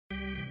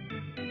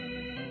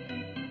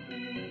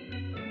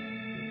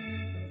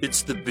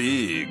It's the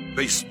Big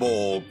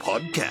Baseball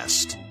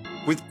Podcast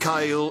with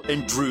Kyle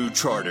and Drew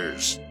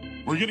Charters.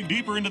 We're getting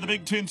deeper into the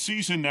Big Ten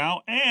season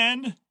now,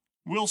 and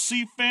we'll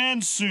see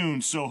fans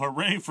soon, so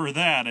hooray for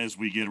that as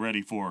we get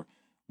ready for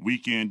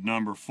weekend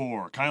number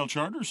 4. Kyle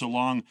Charters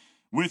along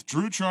with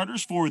Drew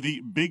Charters for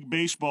the Big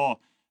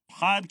Baseball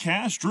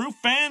Podcast. Drew,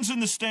 fans in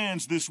the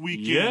stands this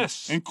weekend.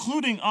 Yes.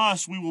 Including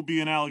us, we will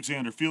be in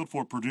Alexander Field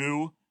for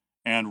Purdue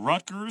and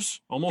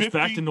Rutgers. Almost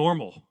back to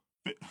normal.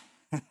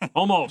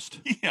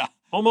 Almost. Yeah.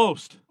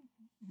 Almost.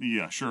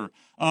 Yeah, sure.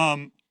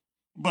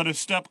 But a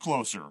step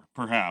closer,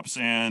 perhaps.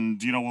 And,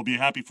 we'll be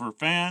happy for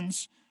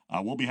fans.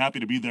 We'll be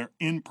happy to be there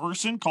in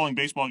person. Calling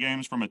baseball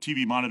games from a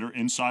TV monitor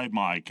inside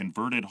my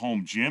converted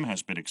home gym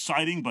has been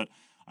exciting, but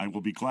I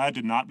will be glad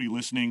to not be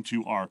listening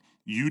to our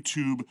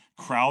YouTube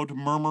crowd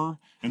murmur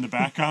in the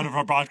background of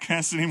our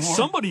podcast anymore.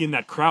 Somebody in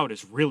that crowd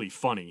is really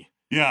funny.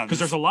 Yeah. Because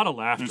there's a lot of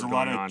laughter There's a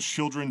lot going of on.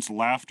 children's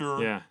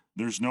laughter. Yeah.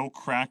 There's no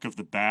crack of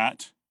the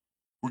bat.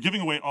 We're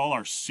giving away all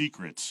our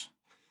secrets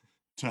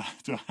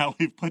to how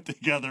we've put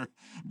together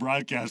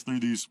broadcasts through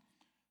these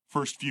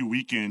first few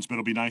weekends, but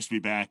it'll be nice to be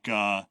back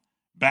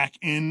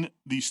in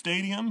the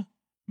stadium,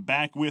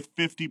 back with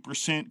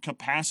 50%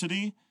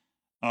 capacity,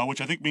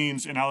 which I think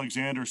means in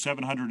Alexander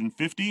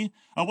 750.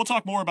 We'll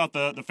talk more about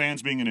the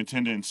fans being in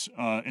attendance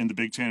in the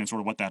Big Ten and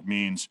sort of what that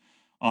means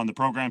on the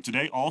program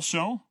today.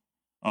 Also,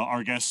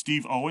 our guest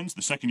Steve Owens,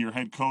 the second-year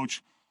head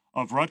coach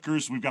of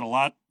Rutgers. We've got a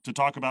lot to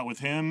talk about with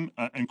him,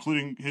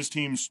 including his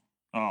team's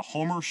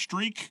homer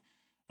streak.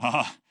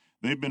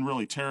 They've been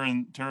really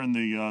tearing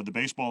the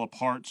baseball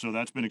apart, so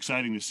that's been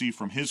exciting to see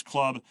from his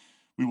club.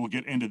 We will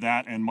get into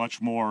that and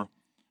much more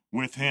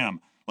with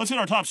him. Let's hit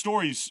our top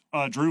stories,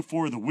 Drew,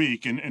 for the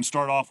week, and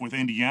start off with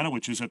Indiana,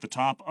 which is at the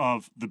top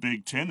of the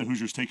Big Ten. The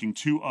Hoosiers taking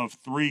 2 of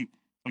 3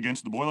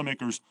 against the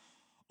Boilermakers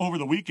over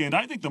the weekend.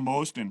 I think the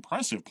most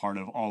impressive part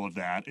of all of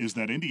that is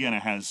that Indiana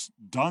has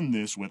done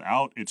this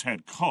without its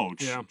head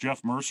coach. Yeah.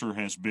 Jeff Mercer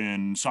has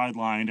been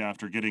sidelined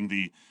after getting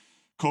the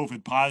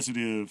COVID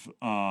positive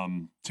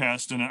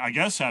test, and I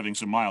guess having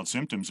some mild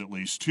symptoms at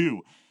least,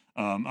 too,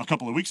 a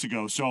couple of weeks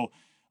ago. So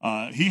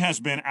he has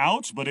been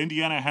out, but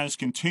Indiana has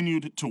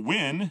continued to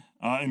win,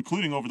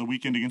 including over the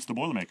weekend against the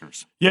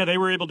Boilermakers. Yeah, they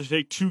were able to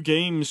take 2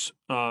 games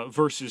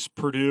versus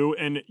Purdue,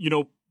 and,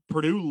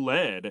 Purdue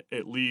led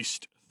at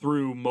least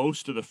through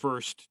most of the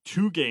first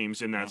 2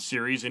 games in that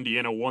series.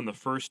 Indiana won the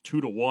first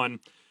 2-1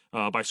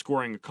 by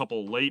scoring a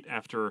couple late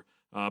after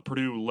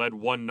Purdue led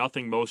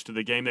 1-0 most of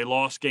the game. They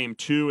lost game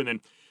 2 and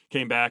then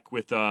came back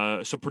with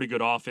some pretty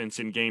good offense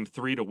in game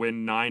 3 to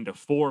win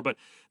 9-4. But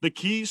the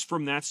keys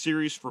from that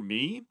series for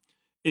me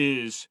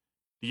is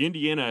the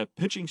Indiana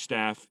pitching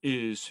staff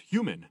is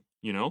human.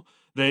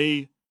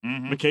 They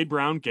McCade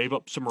Brown gave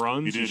up some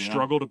runs. He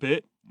struggled a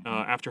bit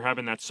after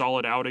having that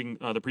solid outing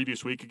the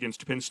previous week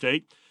against Penn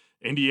State.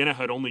 Indiana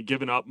had only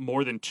given up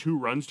more than 2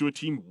 runs to a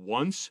team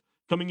once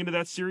coming into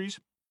that series.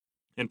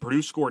 And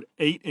Purdue scored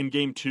 8 in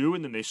game 2,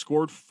 and then they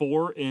scored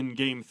 4 in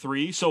game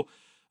 3. So,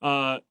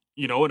 an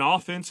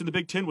offense in the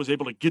Big Ten was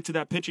able to get to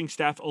that pitching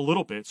staff a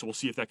little bit, so we'll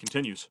see if that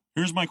continues.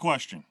 Here's my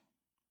question.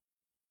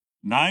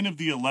 9 of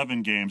the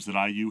 11 games that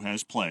IU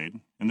has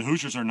played, and the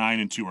Hoosiers are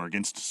 9-2, are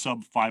against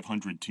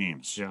sub-500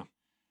 teams. Yeah.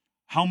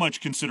 How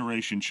much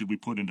consideration should we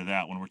put into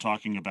that when we're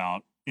talking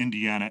about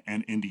Indiana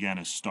and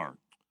Indiana's start?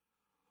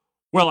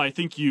 Well, I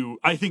think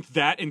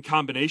that in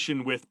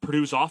combination with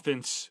Purdue's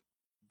offense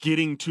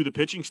getting to the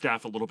pitching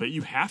staff a little bit,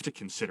 you have to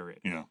consider it.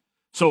 Yeah.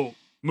 So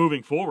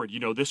moving forward,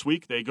 this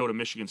week they go to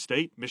Michigan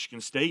State. Michigan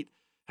State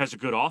has a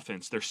good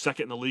offense. They're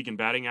second in the league in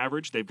batting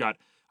average. They've got,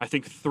 I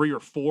think, 3 or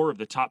 4 of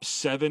the top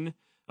 7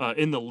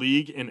 in the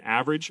league in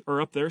average are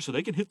up there, so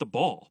they can hit the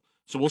ball.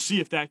 So we'll see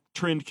if that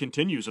trend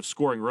continues of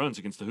scoring runs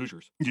against the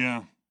Hoosiers.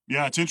 Yeah.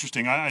 Yeah, it's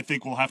interesting. I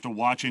think we'll have to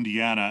watch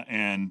Indiana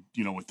and,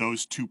 with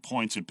those 2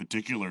 points in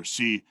particular,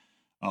 see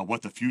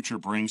what the future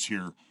brings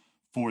here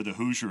for the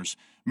Hoosiers.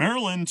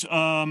 Maryland,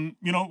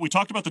 we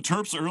talked about the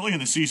Terps early in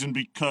the season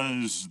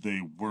because they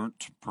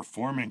weren't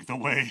performing the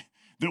way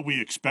that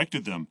we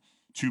expected them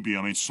to be.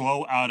 I mean,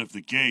 slow out of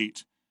the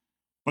gate.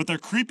 But they're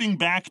creeping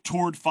back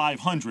toward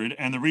 500,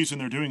 and the reason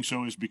they're doing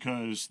so is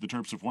because the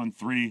Terps have won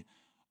 3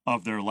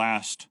 of their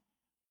last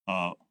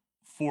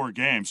 4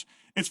 games.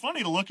 It's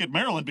funny to look at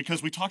Maryland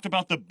because we talked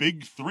about the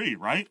big 3,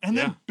 right? And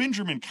then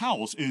Benjamin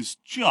Cowles is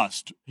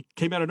just... He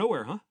came out of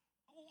nowhere, huh?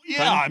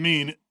 Yeah, I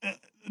mean,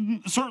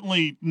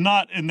 certainly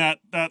not in that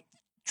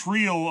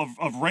trio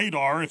of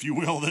radar, if you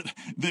will,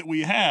 that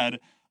we had.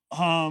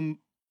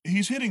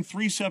 He's hitting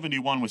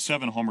 .371 with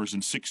 7 homers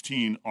and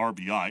 16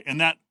 RBI. And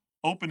that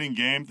opening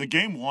game, the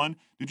game 1,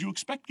 did you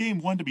expect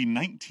game 1 to be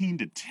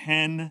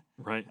 19-10?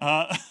 Right.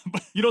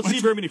 You don't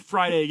see very many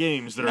Friday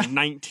games that are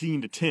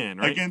 19-10,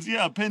 right? Against,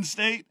 Penn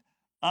State.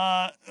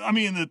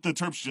 The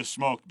Terps just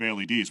smoked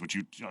Bailey Dees, which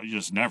you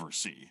just never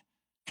see.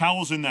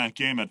 Cowles in that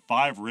game had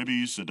 5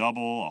 ribbies, a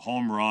double, a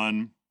home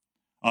run,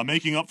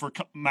 making up for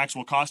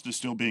Maxwell Costa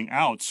still being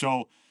out.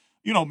 So,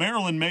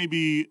 Maryland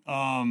maybe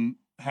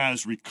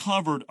has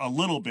recovered a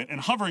little bit and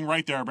hovering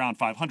right there around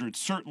 500.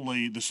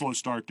 Certainly the slow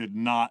start did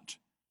not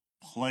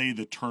play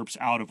the Terps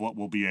out of what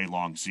will be a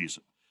long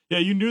season. Yeah,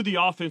 you knew the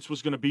offense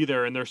was going to be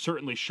there, and they're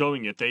certainly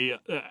showing it. They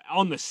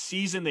on the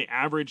season, they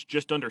averaged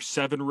just under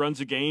 7 runs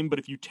a game, but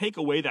if you take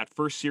away that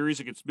first series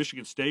against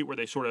Michigan State where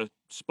they sort of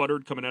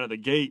sputtered coming out of the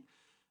gate,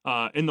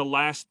 in the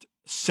last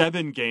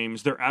 7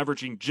 games, they're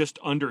averaging just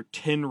under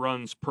 10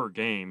 runs per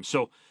game.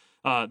 So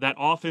that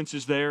offense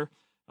is there.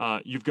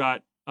 You've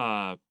got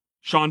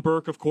Sean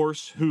Burke, of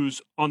course,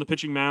 who's on the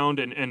pitching mound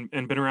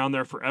and been around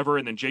there forever.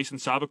 And then Jason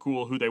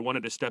Savakul, who they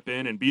wanted to step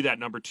in and be that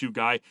number 2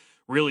 guy,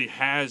 really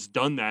has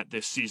done that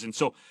this season.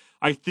 So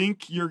I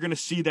think you're going to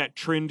see that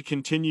trend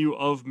continue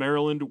of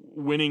Maryland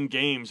winning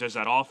games as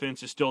that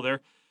offense is still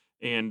there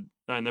and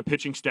the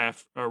pitching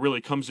staff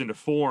really comes into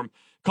form.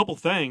 A couple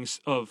things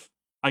of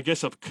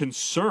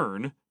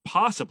concern,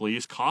 possibly,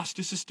 is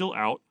Costas is still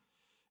out.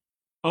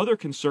 Other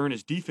concern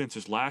is defense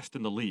is last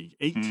in the league.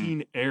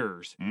 18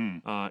 errors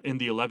in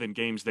the 11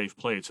 games they've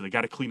played, so they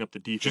got to clean up the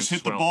defense. Just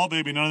hit the ball,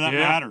 baby. None of that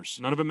matters.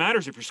 None of it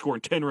matters if you're scoring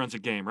 10 runs a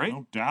game, right?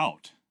 No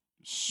doubt.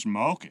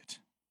 Smoke it.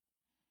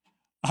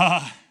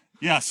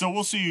 So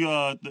we'll see.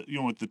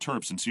 With the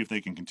Terps and see if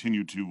they can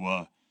continue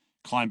to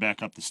climb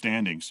back up the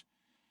standings.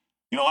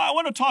 I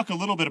want to talk a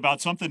little bit about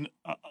something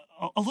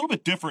a little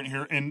bit different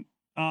here and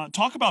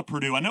talk about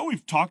Purdue. I know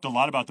we've talked a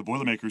lot about the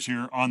Boilermakers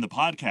here on the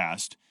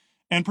podcast.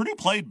 And Purdue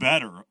played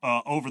better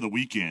over the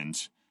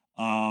weekend.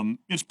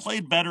 It's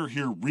played better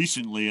here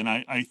recently, and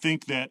I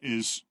think that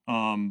is,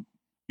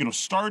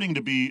 starting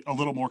to be a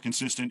little more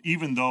consistent,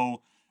 even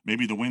though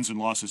maybe the wins and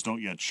losses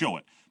don't yet show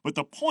it. But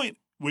the point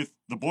with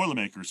the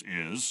Boilermakers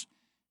is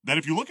that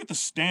if you look at the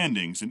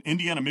standings, and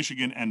Indiana,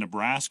 Michigan, and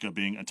Nebraska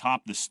being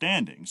atop the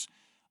standings,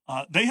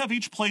 they have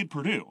each played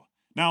Purdue.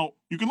 Now,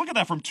 you can look at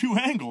that from 2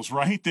 angles,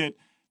 right?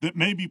 That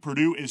maybe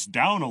Purdue is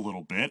down a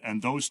little bit,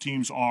 and those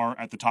teams are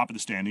at the top of the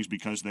standings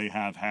because they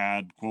have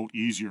had, quote,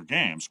 easier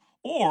games.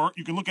 Or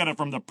you can look at it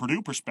from the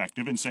Purdue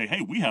perspective and say,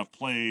 hey, we have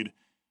played,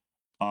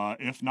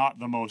 if not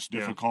the most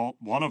difficult,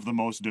 one of the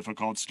most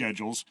difficult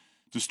schedules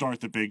to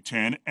start the Big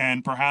Ten,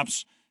 and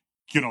perhaps,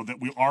 that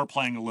we are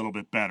playing a little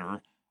bit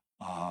better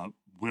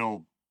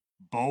will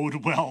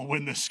bode well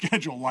when the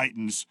schedule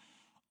lightens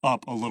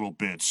up a little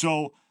bit.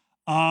 So,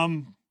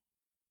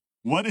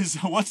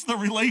 what's the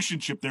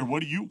relationship there?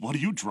 What do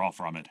you draw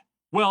from it?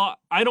 Well,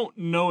 I don't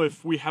know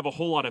if we have a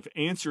whole lot of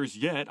answers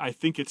yet. I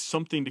think it's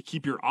something to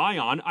keep your eye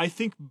on. I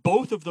think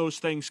both of those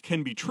things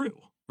can be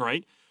true,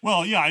 right?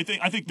 Well, yeah, I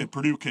think that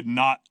Purdue could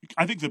not.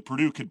 I think that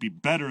Purdue could be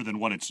better than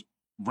what its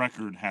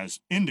record has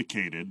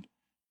indicated,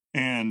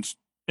 and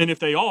if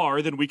they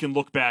are, then we can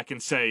look back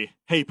and say,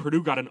 hey,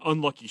 Purdue got an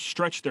unlucky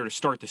stretch there to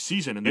start the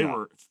season, and they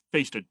were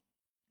faced a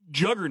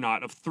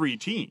juggernaut of 3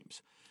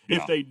 teams. Yeah.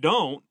 If they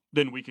don't,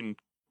 then we can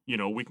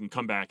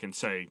come back and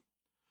say,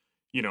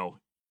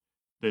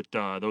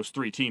 that those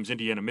 3 teams,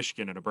 Indiana,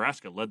 Michigan, and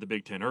Nebraska, led the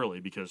Big Ten early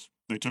because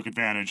they took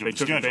advantage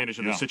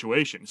of the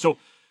situation. So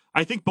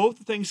I think both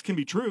things can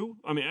be true.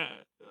 I mean,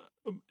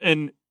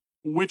 and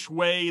which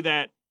way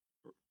that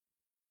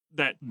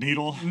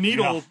needle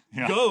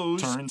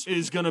goes turns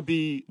is going to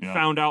be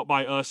found out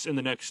by us in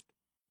the next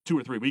 2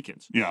 or 3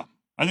 weekends. Yeah.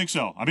 I think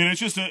so. I mean,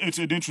 it's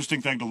an interesting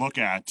thing to look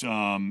at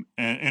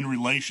in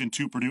relation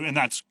to Purdue, and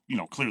that's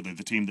clearly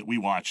the team that we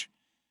watch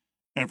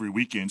every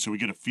weekend, so we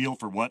get a feel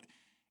for what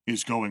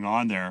is going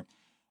on there.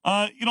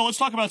 Let's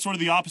talk about sort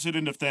of the opposite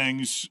end of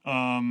things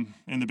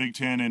in the Big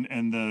Ten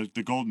and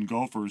the Golden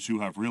Gophers, who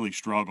have really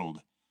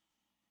struggled.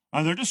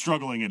 They're just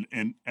struggling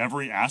in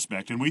every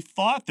aspect, and we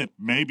thought that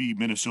maybe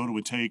Minnesota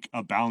would take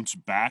a bounce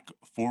back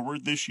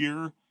forward this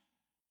year,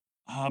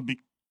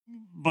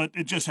 but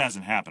it just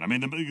hasn't happened. I mean,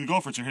 the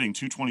Gophers are hitting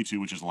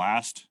 .222, which is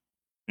last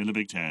in the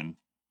Big Ten.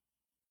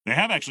 They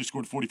have actually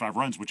scored 45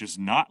 runs, which is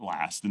not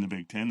last in the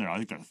Big Ten. I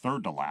think they're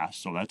third to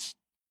last, so that's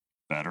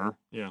better,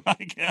 I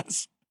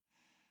guess.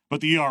 But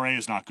the ERA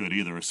is not good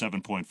either, a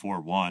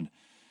 7.41. I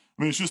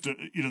mean, it's just,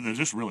 they're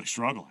just really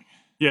struggling.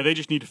 Yeah, they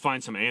just need to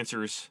find some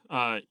answers.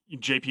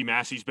 J.P.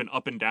 Massey's been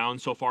up and down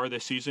so far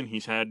this season.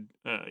 He's had,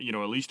 at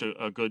least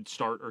a good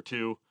start or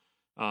two,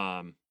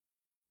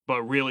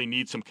 but really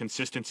need some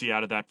consistency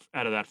out of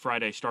that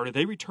Friday starter.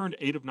 They returned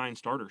 8 of 9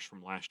 starters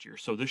from last year,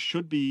 so this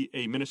should be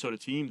a Minnesota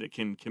team that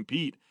can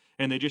compete,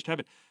 and they just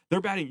haven't.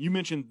 They're batting. You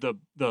mentioned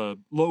the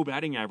low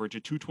batting average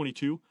at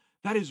 .222.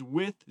 That is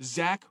with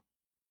Zach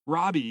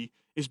Robbie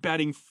is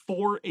batting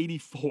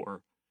 .484. Wow.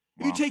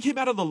 If you take him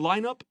out of the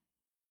lineup,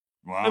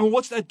 wow. I mean,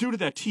 what's that do to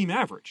that team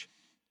average?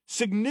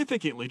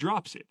 Significantly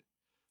drops it.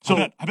 So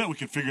I bet we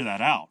could figure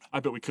that out. I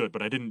bet we could,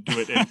 but I didn't do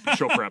it in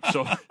show prep.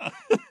 So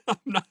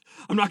I'm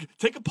not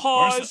take a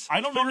pause.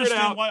 I don't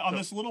understand why on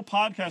this little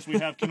podcast we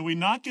have, can we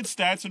not get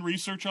stats and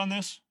research on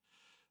this?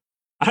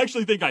 I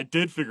actually think I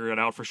did figure it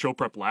out for show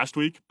prep last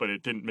week, but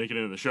it didn't make it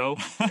into the show,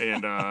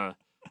 and I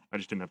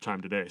just didn't have time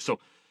today. So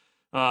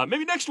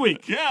maybe next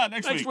week. Yeah,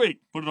 next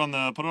week. Put it on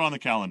the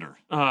calendar.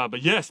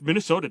 But yes,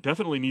 Minnesota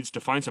definitely needs to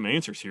find some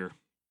answers here.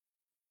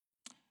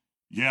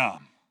 Yeah.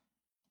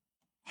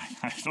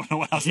 I don't know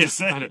what else to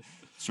say.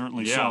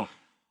 Certainly so.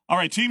 All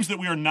right, teams that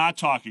we are not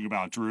talking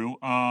about, Drew.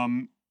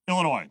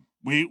 Illinois.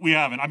 We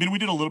haven't. I mean, we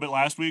did a little bit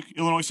last week.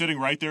 Illinois sitting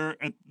right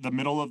there at the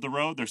middle of the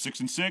road. They're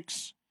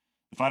 6-6.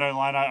 The Fighting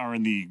Illini are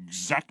in the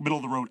exact middle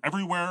of the road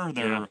everywhere.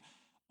 They're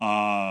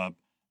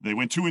they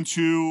went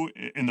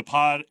 2-2 in the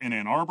pod in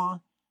Ann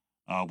Arbor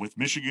with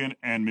Michigan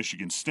and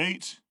Michigan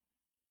State.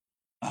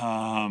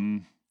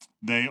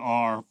 They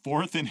are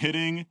fourth in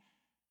hitting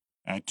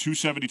at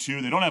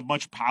 272. They don't have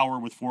much power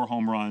with 4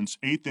 home runs.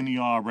 8th in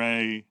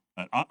ERA,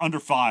 under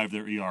 5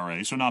 their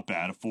ERA, so not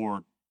bad. A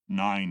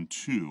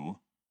 4.92.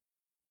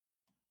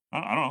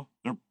 I don't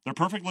know. They're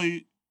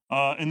perfectly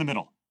in the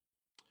middle.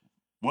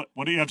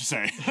 What do you have to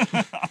say?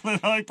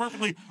 Like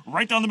perfectly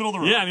right down the middle of the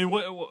road. Yeah,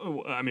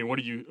 I mean, what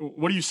do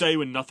you say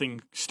when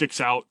nothing sticks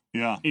out?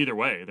 Yeah. Either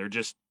way, they're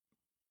just,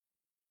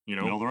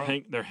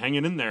 they're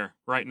hanging in there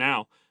right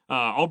now.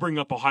 I'll bring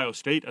up Ohio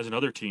State as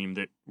another team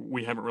that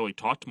we haven't really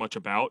talked much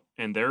about,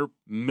 and they're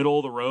middle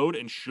of the road.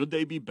 And should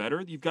they be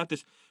better? You've got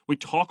this. We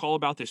talk all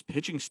about this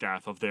pitching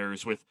staff of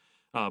theirs with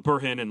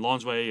Burhan and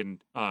Lonsway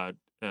and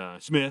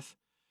Smith,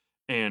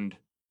 and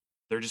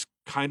they're just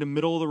kind of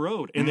middle of the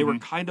road. And they were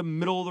kind of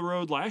middle of the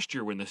road last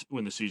year when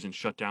the season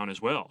shut down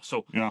as well.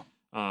 So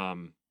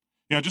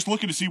just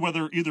looking to see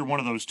whether either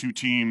one of those two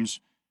teams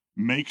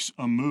makes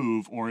a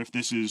move or if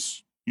this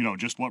is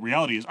just what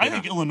reality is. I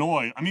think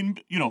Illinois,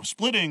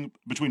 splitting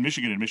between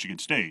Michigan and Michigan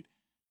State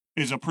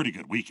is a pretty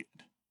good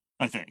weekend,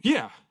 I think.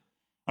 Yeah.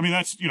 I mean,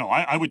 that's, you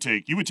would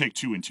take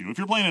 2-2. If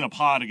you're playing in a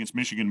pod against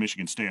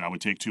Michigan State, I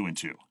would take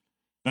 2-2.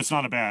 That's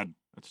not a bad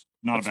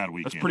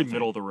weekend. That's pretty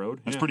middle of the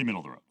road. That's pretty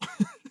middle of the road.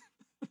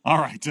 All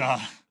right.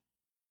 I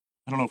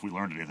don't know if we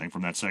learned anything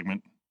from that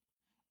segment,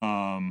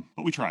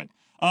 but we tried.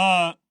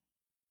 And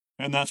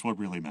that's what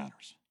really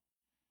matters.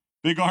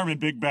 Big Arm and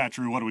Big Bat,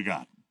 Drew, what do we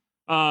got?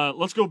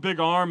 Let's go Big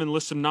Arm and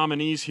list some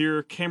nominees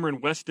here. Cameron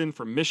Weston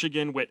from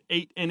Michigan went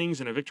 8 innings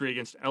in a victory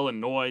against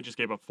Illinois. Just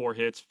gave up 4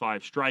 hits,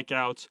 5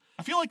 strikeouts.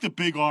 I feel like the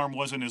Big Arm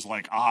wasn't as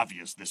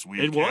obvious this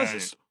week. It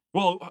wasn't.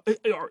 Well,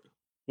 it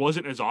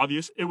wasn't as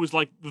obvious. It was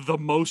like the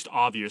most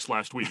obvious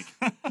last week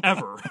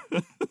ever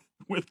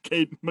with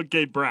Cade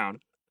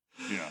Brown.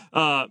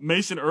 Yeah.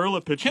 Mason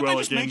Erla pitched Can't well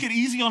they just again. make it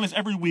easy on us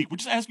every week? We're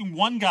just asking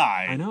one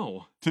guy. I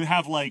know. To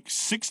have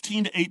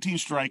 16 to 18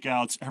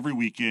 strikeouts every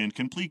weekend,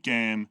 complete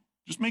game.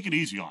 Just make it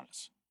easy on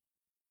us.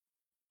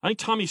 I think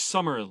Tommy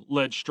Summer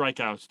led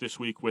strikeouts this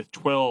week with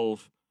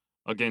 12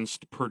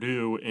 against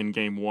Purdue in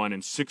Game 1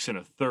 and 6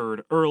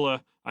 1/3.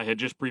 Erla, I had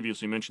just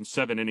previously mentioned,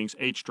 7 innings,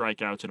 8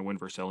 strikeouts in a win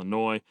versus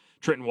Illinois.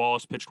 Trenton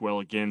Wallace pitched well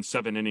again,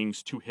 7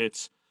 innings, 2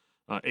 hits,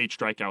 8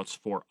 strikeouts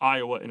for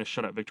Iowa in a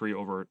shutout victory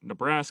over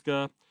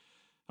Nebraska.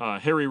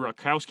 Harry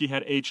Rakowski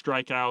had 8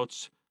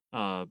 strikeouts.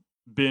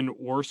 Ben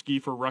Worski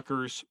for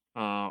Rutgers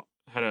had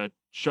a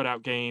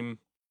shutout game.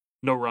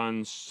 No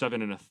runs, 7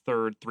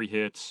 1/3, 3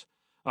 hits.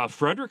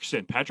 Patrick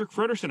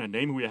Frederickson, a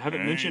name we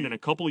haven't mentioned in a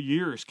couple of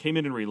years, came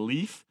in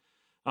relief.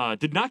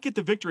 Did not get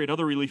the victory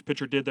another relief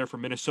pitcher did there for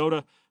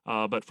Minnesota,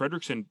 but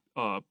Frederickson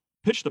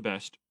pitched the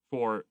best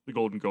for the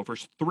Golden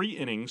Gophers. 3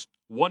 innings,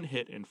 1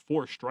 hit, and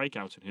 4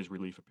 strikeouts in his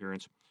relief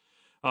appearance.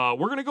 We're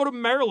going to go to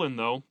Maryland,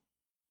 though,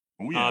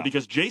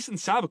 because Jason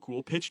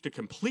Savacool pitched a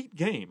complete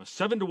game, a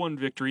 7-1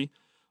 victory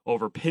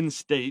over Penn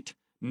State,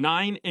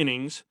 9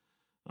 innings.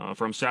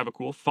 From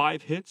Savacool,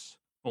 5 hits,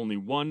 only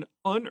 1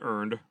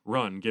 unearned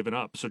run given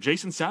up. So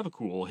Jason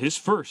Savacool, his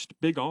first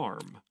Big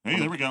Arm. Hey,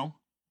 there we go.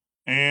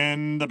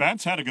 And the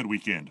Bats had a good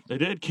weekend. They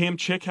did. Cam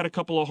Chick had a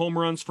couple of home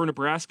runs for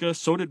Nebraska.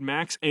 So did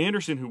Max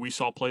Anderson, who we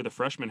saw play, the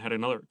freshman, had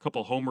another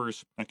couple of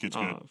homers that kid's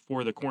good.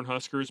 For the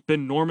Cornhuskers.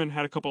 Ben Norman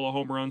had a couple of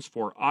home runs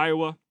for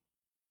Iowa.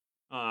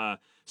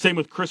 Same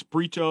with Chris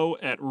Brito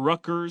at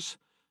Rutgers.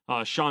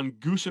 Sean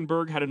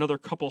Gusenberg had another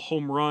couple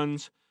home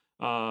runs.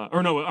 1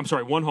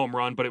 home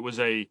run, but it was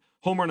a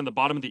home run in the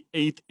bottom of the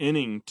 8th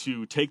inning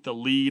to take the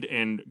lead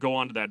and go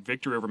on to that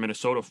victory over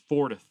Minnesota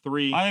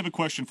 4-3. I have a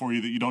question for you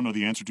that you don't know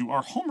the answer to.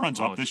 Are home runs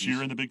up this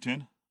year in the Big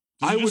Ten?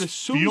 I would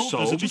assume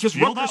so, because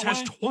Rutgers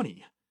has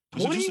 20.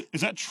 20?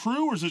 Is that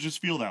true, or does it just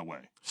feel that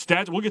way?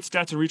 We'll get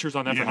stats and reachers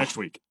on that for next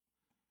week.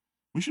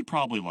 We should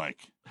probably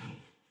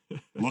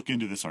look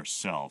into this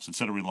ourselves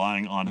instead of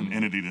relying on an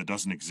entity that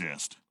doesn't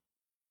exist.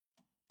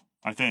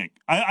 I think.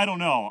 I don't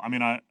know. I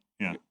mean,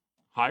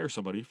 hire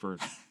somebody for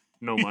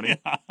no money.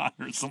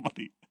 Hire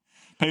somebody.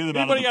 Pay them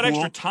Anybody out of the got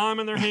pool? extra time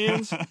in their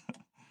hands?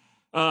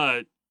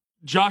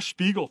 Josh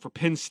Spiegel for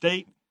Penn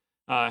State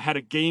had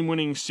a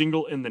game-winning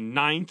single in the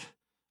 9th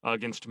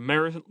against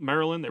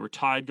Maryland. They were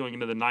tied going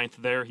into the 9th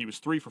there. He was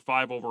 3 for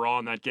 5 overall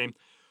in that game.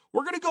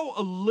 We're going to go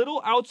a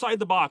little outside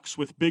the box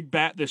with Big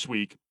Bat this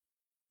week,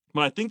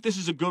 but I think this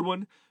is a good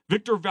one.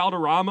 Victor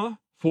Valderrama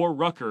for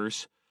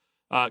Rutgers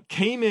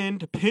came in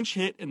to pinch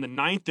hit in the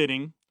 9th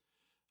inning,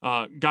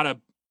 got a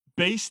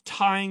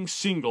base-tying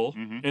single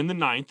in the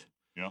 9th.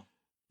 Yeah.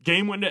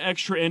 Game went to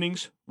extra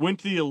innings, went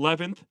to the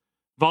 11th.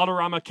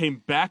 Valderrama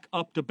came back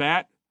up to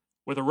bat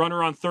with a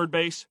runner on third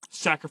base,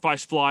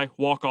 sacrifice fly,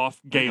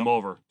 walk-off, game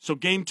over. So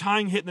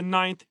game-tying hit in the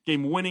 9th,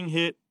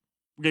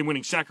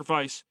 game-winning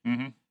sacrifice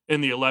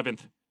in the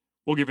 11th.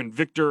 We're giving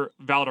Victor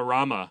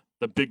Valderrama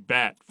the big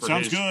bat. For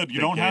Sounds his good.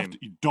 You don't have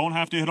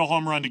to hit a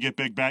home run to get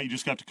big bat. You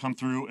just got to come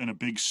through in a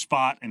big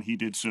spot, and he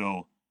did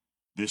so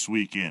this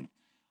weekend.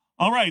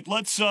 All right,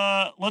 let's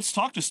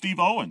talk to Steve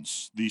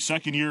Owens, the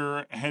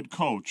second-year head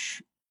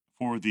coach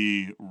for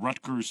the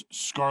Rutgers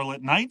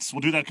Scarlet Knights.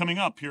 We'll do that coming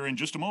up here in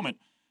just a moment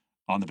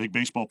on the Big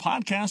Baseball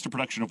Podcast, a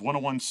production of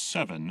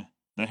 101.7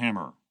 The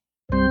Hammer.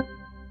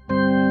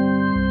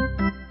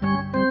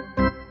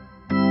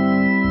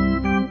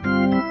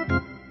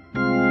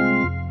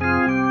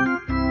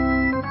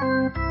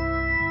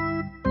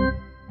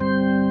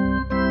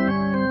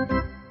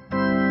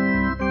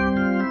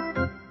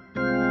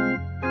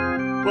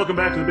 Welcome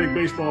back to the Big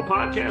Baseball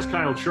Podcast.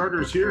 Kyle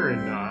Charters here,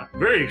 and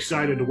very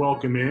excited to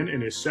welcome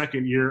in his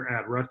second year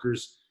at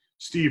Rutgers,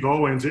 Steve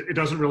Owens. It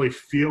doesn't really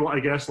feel,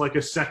 I guess, like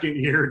a second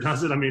year,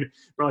 does it? I mean, it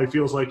probably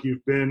feels like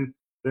you've been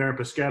there in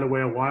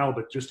Piscataway a while,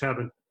 but just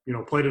haven't,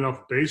 played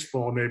enough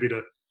baseball maybe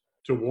to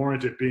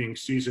warrant it being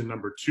season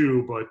number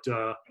 2.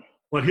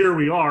 But here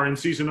we are, and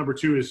season number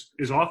 2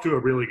 is off to a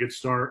really good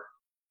start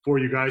for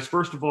you guys.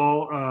 First of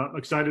all,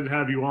 excited to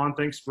have you on.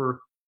 Thanks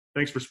for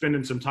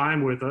spending some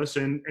time with us,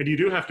 and you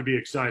do have to be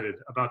excited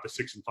about the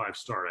 6-5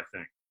 start, I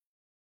think.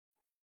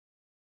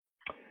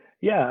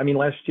 Yeah, I mean,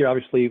 last year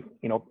obviously,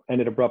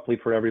 ended abruptly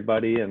for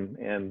everybody, and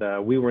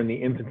we were in the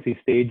infancy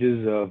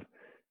stages of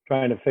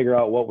trying to figure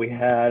out what we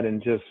had,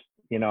 and just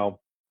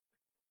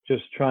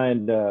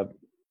trying to,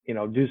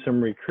 do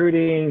some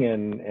recruiting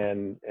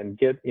and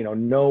get,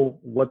 know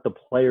what the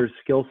players'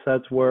 skill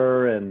sets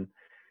were, and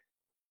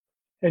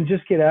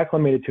just get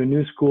acclimated to a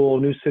new school,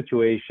 new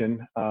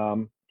situation.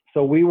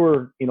 So we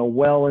were,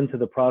 well into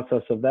the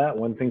process of that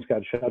when things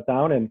got shut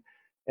down.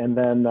 And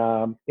then,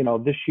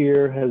 this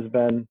year has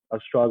been a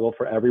struggle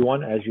for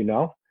everyone, as you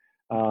know.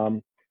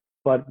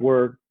 But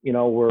we're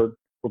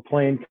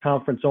playing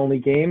conference only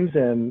games,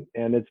 and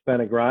it's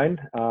been a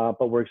grind.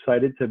 But we're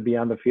excited to be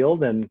on the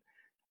field, and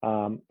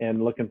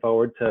looking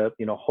forward to,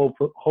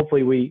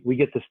 hopefully we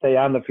get to stay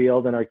on the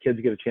field and our kids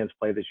get a chance to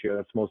play this year.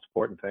 That's the most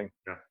important thing.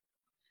 Yeah.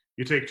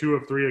 You take 2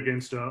 of 3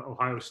 against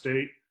Ohio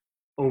State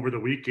over the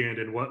weekend,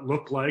 and what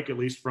looked like, at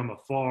least from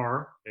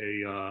afar,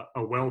 a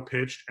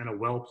well-pitched and a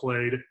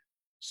well-played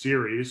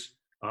series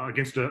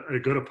against a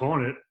good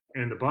opponent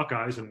and the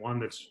Buckeyes, and one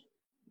that's,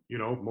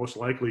 most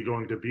likely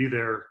going to be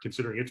there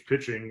considering its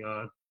pitching,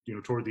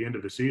 toward the end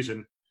of the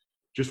season.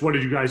 Just what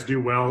did you guys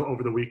do well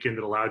over the weekend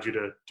that allowed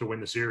you to win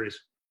the series?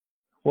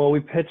 Well,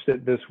 we pitched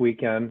it this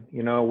weekend.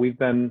 We've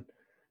done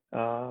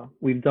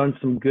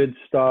some good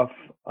stuff.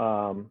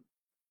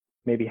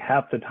 Maybe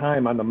half the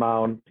time on the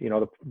mound,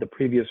 the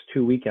previous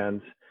 2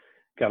 weekends,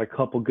 got a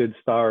couple good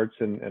starts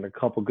and a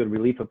couple good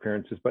relief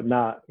appearances, but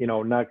not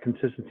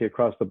consistency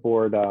across the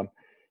board.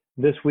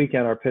 This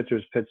weekend, our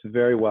pitchers pitched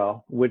very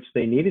well, which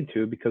they needed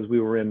to, because we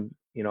were in,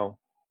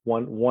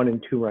 1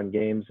 and 2 run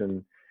games,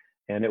 and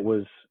it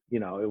was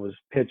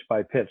pitch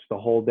by pitch the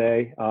whole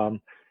day.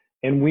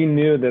 And we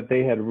knew that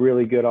they had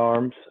really good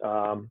arms,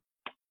 and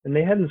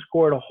they hadn't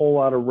scored a whole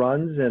lot of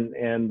runs,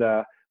 and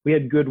we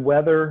had good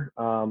weather.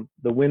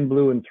 The wind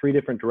blew in 3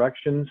 different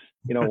directions,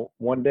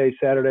 one day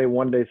Saturday,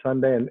 one day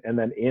Sunday, and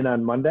then in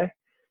on Monday.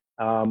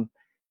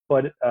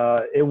 But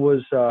it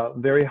was a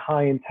very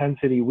high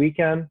intensity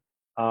weekend.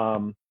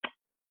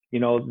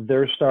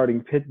 Their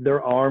starting pitch,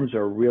 their arms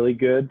are really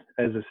good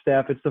as a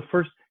staff. It's the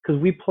first, because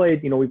we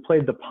played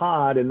the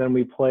pod, and then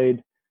we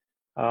played,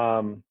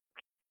 at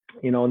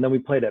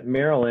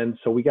Maryland.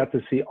 So we got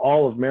to see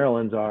all of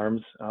Maryland's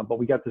arms, but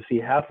we got to see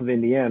half of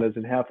Indiana's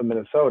and half of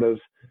Minnesota's.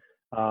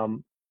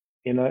 And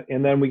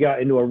then we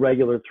got into a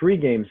regular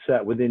 3-game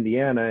set with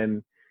Indiana,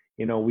 and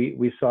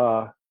we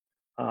saw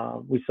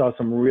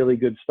some really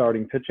good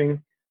starting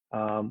pitching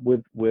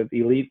with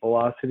elite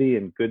velocity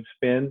and good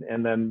spin,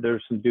 and then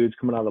there's some dudes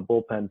coming out of the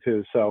bullpen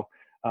too. So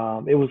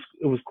it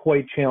was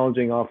quite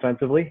challenging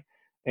offensively,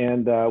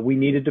 and we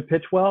needed to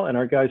pitch well, and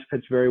our guys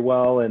pitched very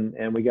well,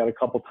 and we got a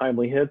couple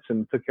timely hits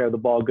and took care of the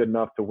ball good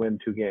enough to win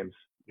 2 games.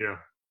 Yeah.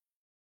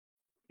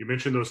 You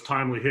mentioned those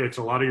timely hits.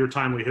 A lot of your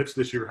timely hits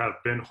this year have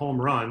been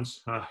home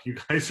runs. You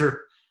guys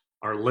are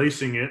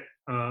lacing it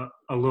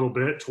a little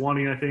bit,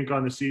 20, I think,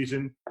 on the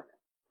season,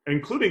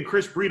 including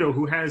Chris Brito,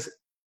 who has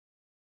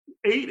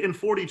 8 and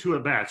 42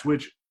 at-bats,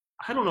 which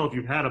I don't know if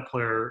you've had a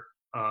player,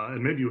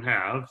 and maybe you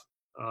have,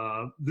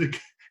 that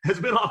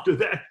has been off to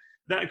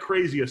that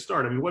crazy a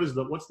start. I mean, what's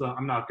the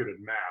I'm not good at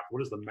math.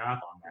 What is the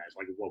math on that? It's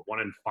like, 1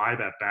 in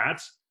 5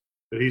 at-bats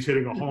that he's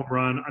hitting a home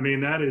run. I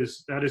mean, that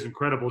is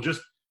incredible.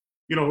 Just,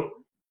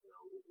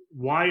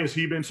 why has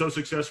he been so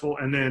successful?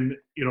 And then,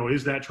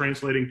 is that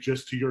translating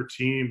just to your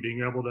team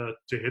being able to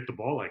hit the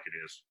ball like it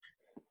is?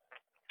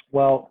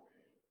 Well,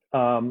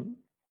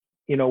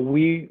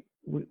 we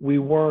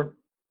weren't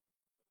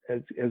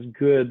as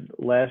good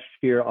last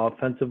year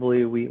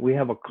offensively. We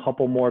have a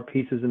couple more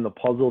pieces in the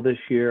puzzle this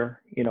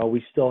year.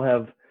 We still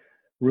have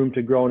room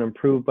to grow and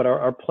improve, but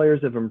our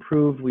players have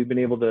improved. We've been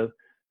able to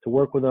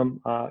work with them.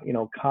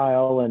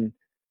 Kyle and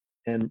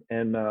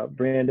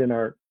Brandon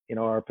are,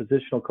 our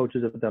positional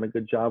coaches have done a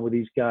good job with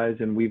these guys,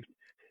 and we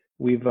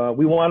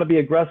want to be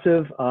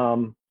aggressive.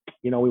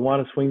 we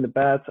want to swing the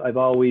bats. I've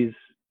always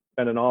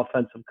been an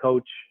offensive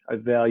coach. I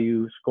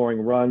value scoring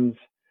runs,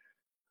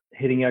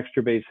 hitting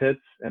extra base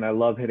hits, and I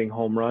love hitting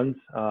home runs.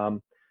 I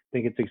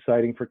think it's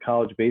exciting for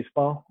college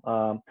baseball.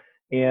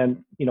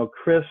 And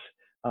Chris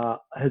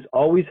has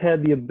always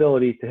had the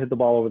ability to hit the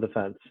ball over the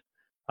fence.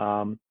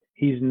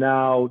 He's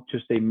now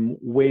just a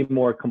way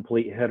more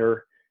complete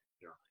hitter,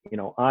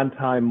 on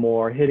time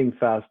more, hitting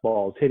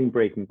fastballs, hitting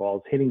breaking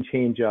balls, hitting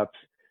changeups,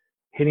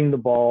 hitting the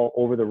ball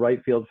over the right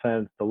field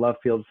fence, the left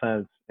field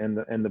fence, and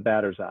the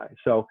batter's eye.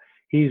 So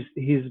he's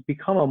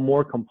become a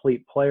more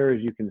complete player,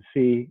 as you can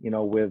see,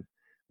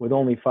 with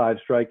only 5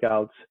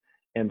 strikeouts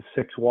and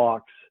 6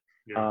 walks.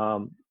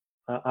 Yeah.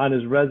 On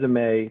his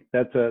resume,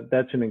 that's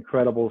an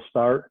incredible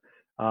start.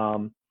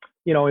 And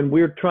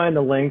we're trying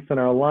to lengthen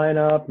our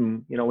lineup,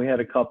 and we had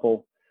a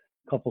couple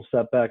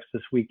setbacks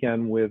this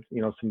weekend with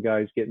some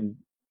guys getting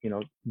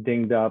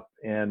dinged up,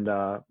 and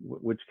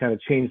which kind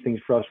of changed things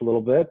for us a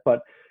little bit.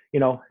 But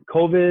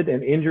COVID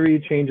and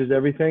injury changes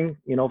everything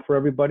for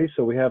everybody,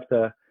 so we have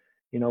to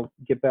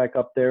get back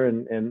up there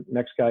and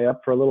next guy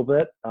up for a little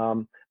bit.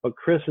 But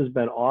Chris has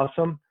been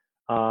awesome,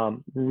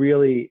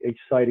 really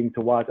exciting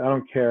to watch. I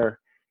don't care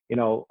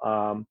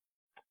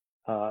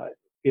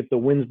if the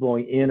wind's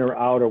blowing in or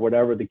out or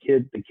whatever, the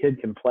kid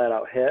can flat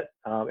out hit.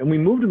 And we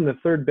moved him to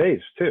third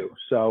base too.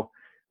 So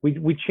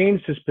we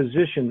changed his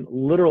position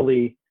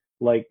literally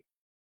like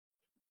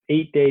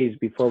 8 days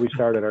before we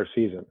started our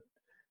season.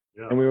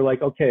 Yeah. And we were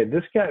like, okay,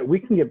 this guy, we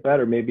can get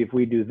better maybe if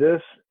we do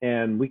this,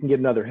 and we can get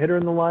another hitter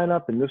in the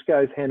lineup, and this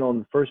guy's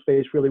handling first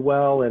base really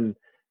well, and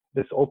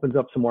this opens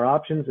up some more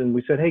options. And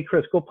we said, hey,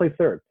 Chris, go play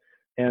third.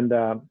 And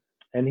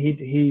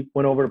he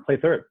went over to play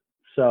third.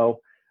 So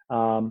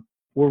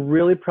we're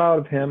really proud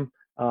of him.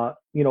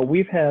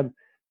 We've had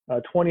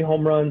 20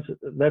 home runs.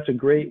 That's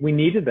we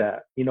needed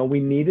that. We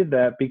needed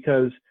that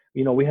because,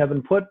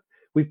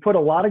 we've put a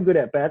lot of good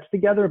at-bats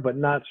together, but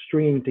not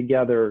stringing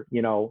together,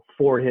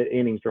 4-hit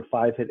innings or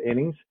 5-hit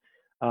innings.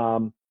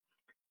 That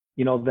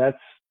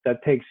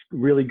takes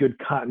really good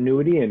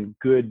continuity and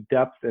good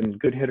depth and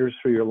good hitters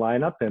for your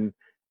lineup.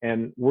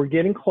 And we're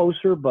getting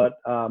closer, but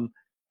the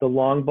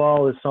long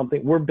ball is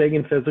something. We're big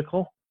and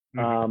physical.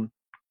 Mm-hmm.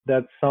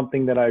 That's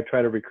something that I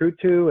try to recruit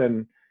to,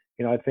 and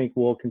I think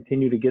we'll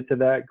continue to get to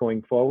that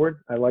going forward.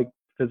 I like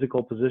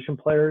physical position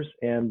players,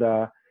 and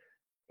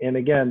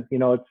again,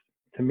 it's,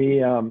 to me,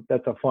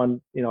 that's a fun,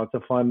 it's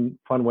a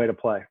fun way to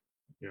play.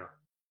 Yeah.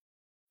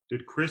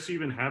 Did Chris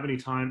even have any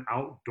time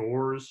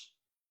outdoors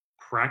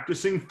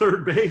practicing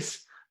third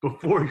base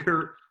before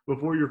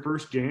your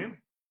first game?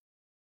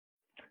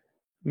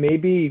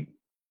 Maybe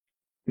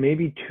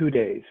 2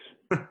 days.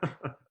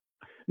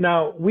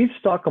 Now we've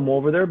stuck him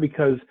over there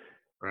because,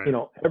 right,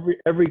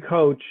 every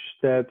coach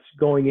that's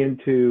going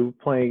into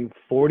playing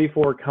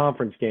 44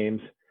 conference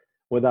games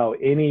without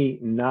any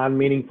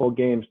non-meaningful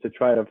games to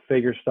try to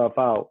figure stuff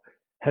out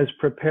has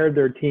prepared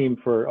their team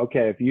for,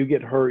 okay, if you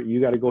get hurt,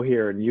 you got to go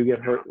here, and you get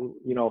hurt,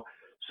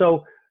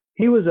 So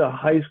he was a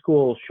high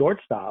school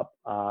shortstop.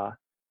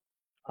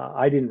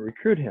 I didn't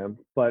recruit him,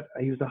 but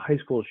he was a high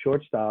school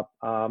shortstop.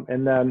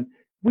 And then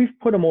we've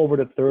put him over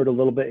to third a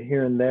little bit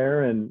here and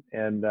there. And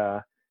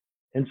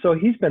so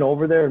he's been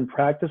over there in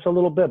practice a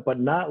little bit, but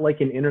not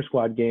like in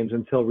inter-squad games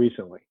until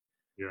recently.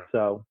 Yeah.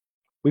 So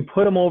we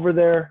put him over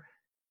there.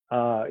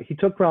 He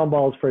took ground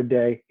balls for a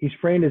day. He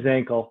sprained his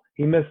ankle.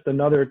 He missed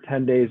another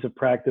 10 days of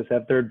practice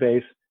at third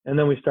base, and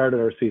then we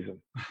started our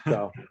season.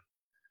 So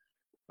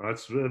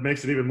that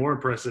makes it even more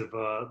impressive,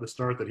 the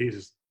start that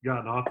he's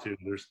gotten off to.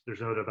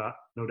 There's no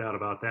doubt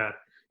about that.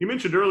 You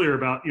mentioned earlier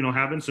about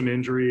having some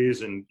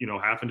injuries and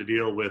having to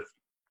deal with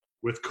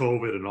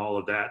COVID and all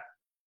of that.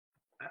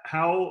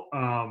 How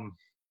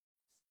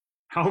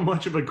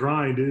much of a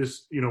grind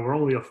is, we're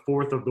only a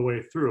fourth of the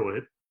way through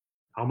it.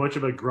 How much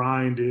of a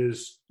grind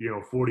is,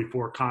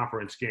 44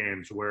 conference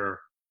games where,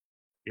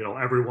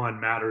 everyone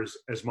matters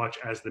as much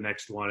as the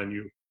next one, and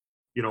you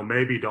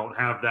maybe don't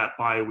have that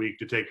bye week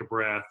to take a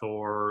breath,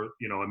 or,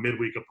 a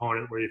midweek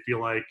opponent where you feel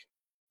like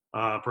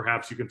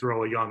perhaps you can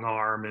throw a young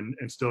arm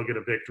and still get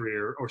a victory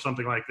or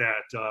something like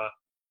that.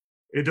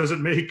 It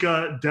doesn't make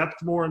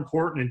depth more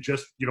important, and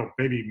just,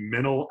 maybe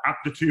mental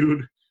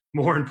aptitude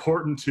more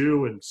important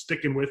too, and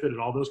sticking with it and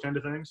all those kind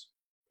of things?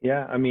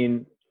 Yeah, I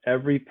mean,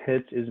 every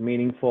pitch is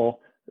meaningful.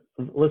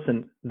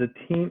 Listen, the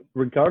team,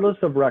 regardless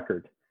of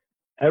record,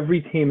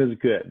 every team is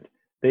good.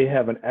 They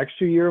have an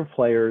extra year of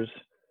players.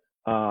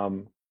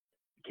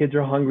 Kids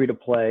are hungry to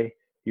play.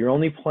 You're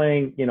only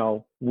playing,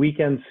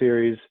 weekend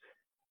series.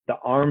 The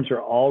arms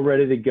are all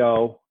ready to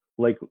go.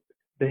 Like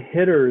the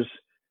hitters,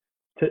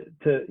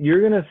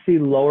 you're going to see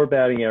lower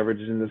batting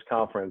averages in this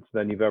conference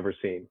than you've ever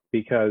seen,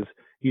 because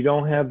you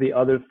don't have the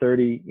other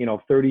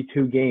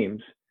 32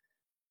 games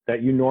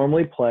that you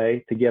normally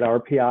play to get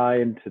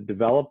RPI and to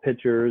develop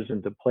pitchers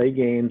and to play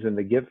games and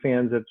to get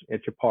fans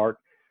at your park.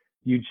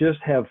 You just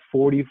have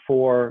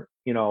 44,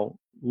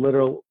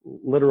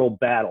 literal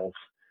battles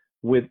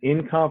with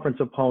in-conference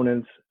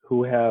opponents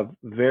who have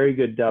very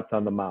good depth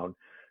on the mound.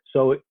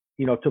 So,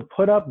 to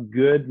put up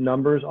good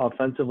numbers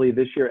offensively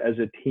this year as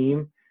a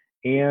team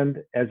and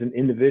as an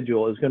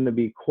individual is going to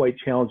be quite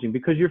challenging,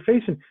 because you're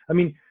facing, I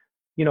mean,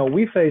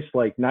 we faced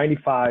like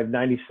 95,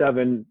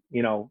 97,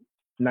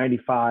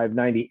 95,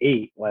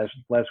 98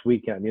 last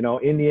weekend.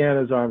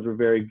 Indiana's arms were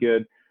very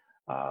good.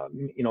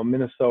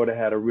 Minnesota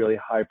had a really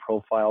high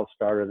profile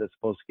starter that's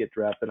supposed to get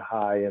drafted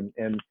high,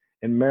 and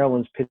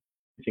Maryland's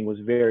pitching was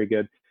very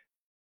good.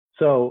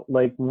 So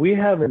like we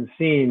have not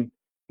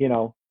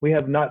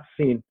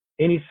seen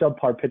any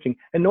subpar pitching,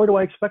 and nor do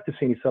I expect to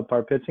see any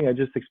subpar pitching. I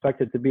just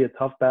expect it to be a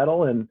tough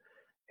battle, and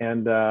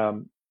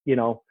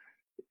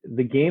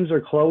the games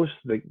are close.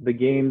 The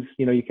games,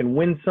 you can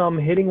win some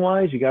hitting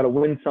wise, you got to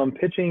win some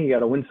pitching, you got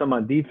to win some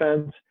on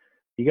defense.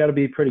 You got to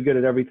be pretty good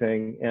at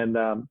everything. And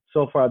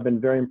so far, I've been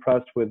very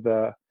impressed with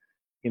the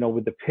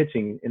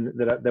pitching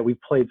that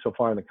we've played so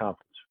far in the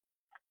conference.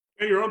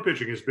 And your own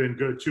pitching has been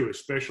good too,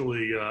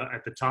 especially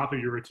at the top of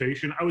your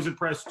rotation. I was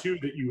impressed too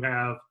that you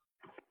have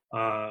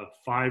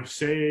 5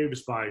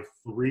 saves by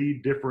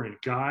 3 different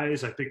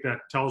guys. I think that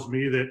tells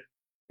me that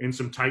in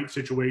some tight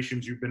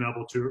situations, you've been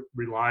able to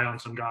rely on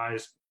some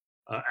guys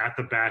at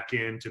the back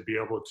end to be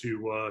able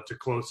to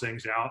close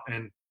things out.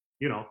 And,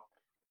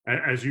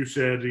 as you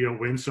said,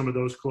 win some of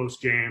those close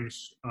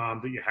games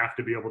that you have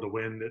to be able to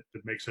win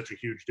that makes such a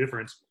huge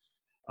difference.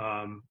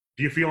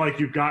 Do you feel like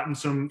you've gotten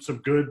some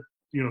good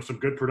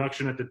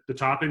production at the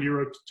top end of your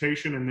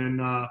rotation, and then,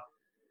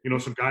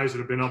 some guys that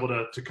have been able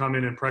to come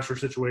in pressure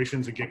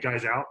situations and get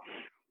guys out?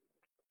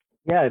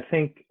 Yeah, I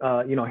think,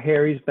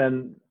 Harry's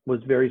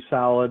was very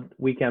solid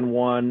weekend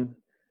 1,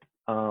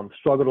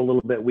 struggled a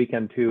little bit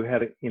weekend 2,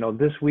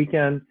 this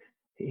weekend,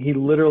 he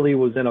literally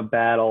was in a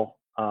battle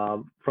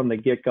from the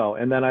get-go.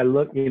 And then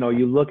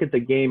you look at the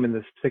game in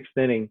the 6th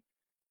inning,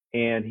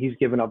 and he's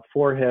given up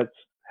 4 hits,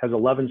 has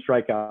 11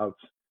 strikeouts,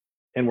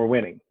 and we're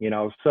winning,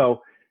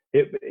 So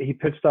he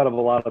pitched out of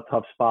a lot of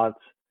tough spots,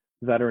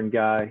 veteran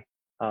guy.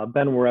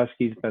 Ben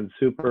Wareski's been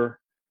super.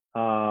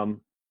 Grad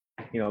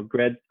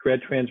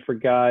transfer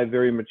guy,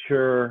 very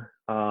mature,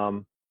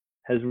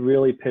 has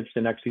really pitched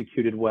and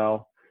executed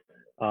well.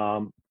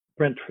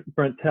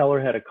 Brent Teller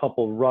had a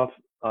couple rough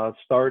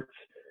starts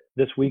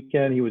this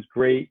weekend. He was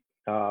great,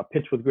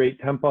 pitched with great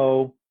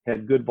tempo,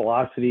 had good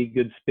velocity,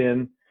 good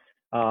spin,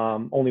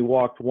 only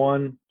walked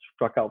 1,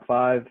 struck out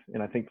 5,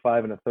 and I think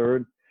 5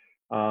 1/3.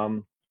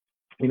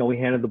 We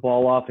handed the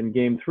ball off in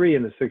game 3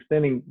 in the 6th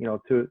inning,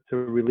 to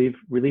relief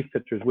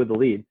pitchers with the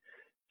lead.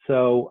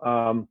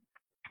 So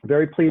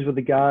very pleased with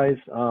the guys.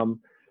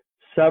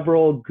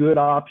 Several good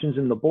options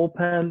in the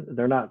bullpen.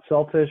 They're not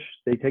selfish.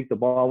 They take the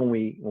ball when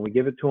we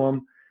give it to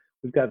them.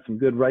 We've got some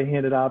good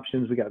right-handed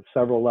options. We got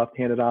several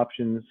left-handed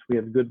options. We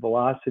have good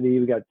velocity.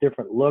 We got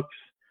different looks.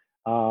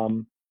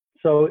 So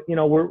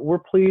we're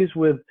pleased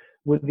with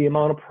the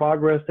amount of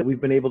progress that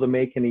we've been able to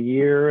make in a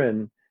year,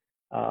 and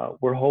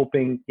we're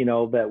hoping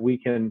that we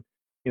can.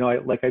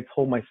 Like I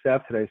told my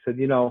staff today, I said,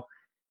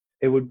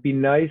 it would be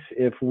nice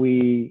if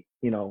we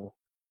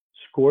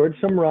scored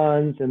some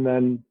runs and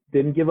then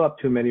didn't give up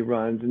too many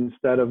runs,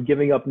 instead of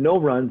giving up no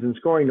runs and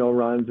scoring no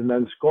runs, and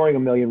then scoring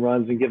 1,000,000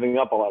 runs and giving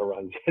up a lot of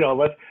runs.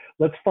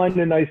 Let's find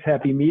a nice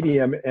happy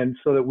medium, and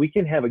so that we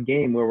can have a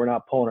game where we're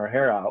not pulling our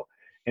hair out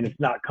and it's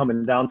not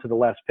coming down to the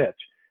last pitch.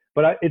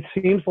 But it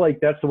seems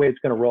like that's the way it's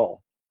going to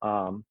roll.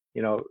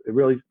 It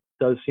really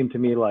does seem to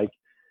me like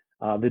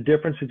the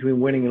difference between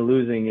winning and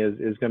losing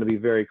is going to be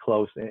very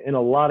close in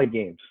a lot of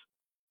games.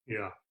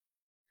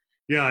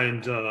 Yeah,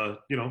 and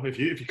if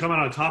you come out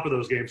on top of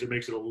those games, it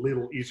makes it a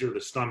little easier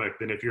to stomach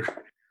than if you're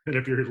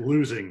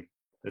losing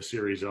a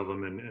series of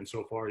them. And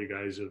so far, you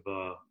guys have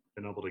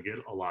been able to get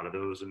a lot of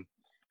those, and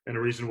a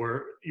reason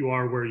where you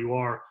are where you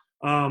are.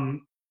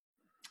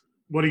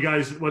 What do you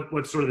guys?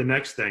 What's sort of the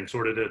next thing,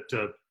 sort of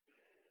to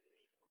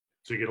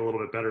get a little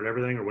bit better at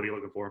everything, or what are you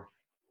looking for?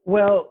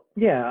 Well,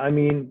 yeah, I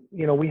mean,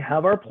 we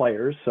have our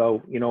players,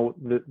 so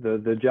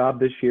the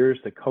job this year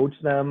is to coach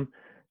them,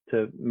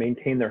 to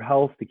maintain their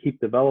health, to keep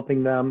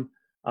developing them,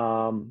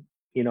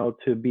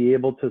 to be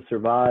able to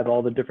survive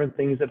all the different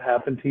things that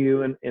happen to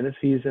you in a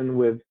season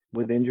with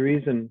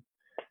injuries and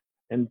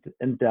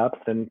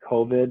depth and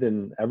COVID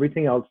and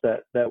everything else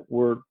that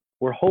we're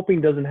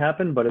hoping doesn't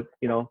happen, but it's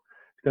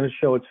going to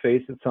show its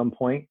face at some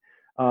point.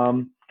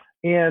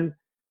 And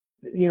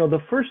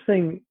the first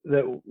thing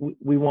that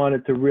we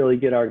wanted to really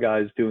get our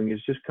guys doing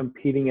is just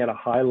competing at a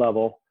high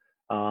level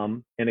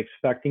and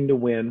expecting to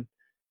win,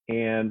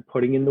 and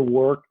putting in the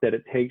work that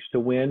it takes to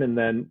win, and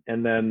then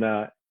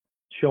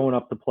showing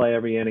up to play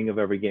every inning of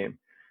every game.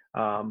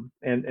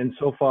 And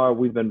so far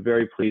we've been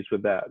very pleased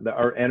with that.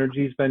 Our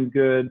energy's been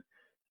good.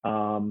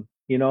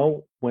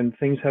 When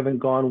things haven't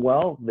gone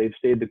well, they've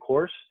stayed the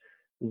course.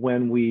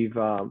 When we've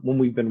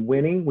been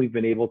winning, we've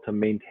been able to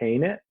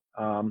maintain it.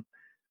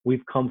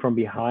 We've come from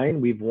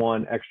behind. We've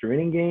won extra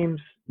inning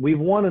games. We've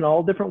won in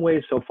all different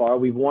ways so far.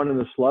 We've won in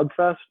the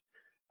slugfest.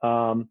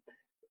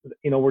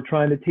 We're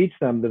trying to teach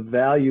them the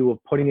value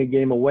of putting a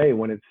game away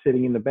when it's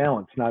sitting in the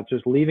balance, not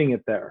just leaving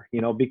it there,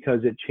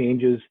 because it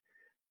changes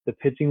the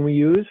pitching we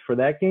use for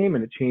that game,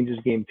 and it changes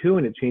game 2,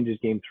 and it changes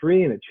game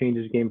 3, and it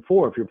changes game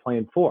 4 if you're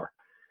playing 4.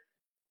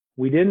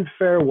 we didn't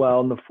fare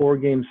well in the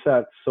 4-game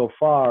sets so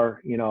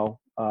far.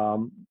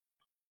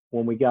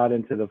 When we got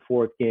into the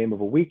 4th game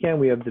of a weekend,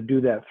 we have to do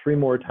that 3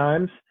 more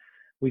times.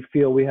 We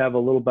feel we have a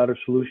little better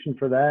solution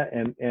for that,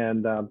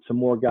 and some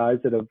more guys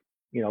that have,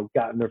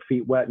 gotten their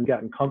feet wet and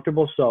gotten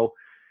comfortable. So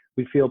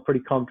we feel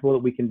pretty comfortable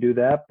that we can do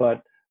that.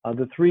 But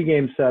the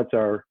 3-game sets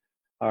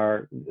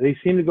they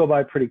seem to go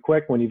by pretty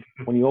quick when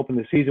you open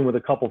the season with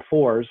a couple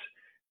 4s.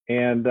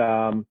 And,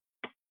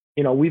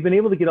 we've been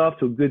able to get off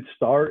to a good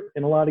start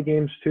in a lot of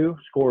games too,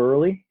 score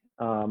early.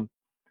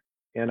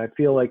 And I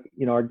feel like,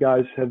 our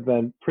guys have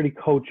been pretty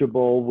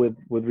coachable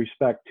with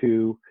respect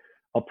to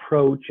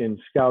approach and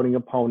scouting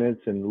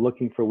opponents and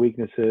looking for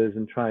weaknesses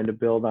and trying to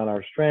build on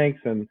our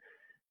strengths. And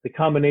the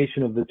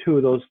combination of the two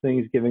of those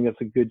things giving us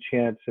a good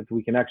chance, if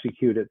we can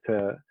execute it,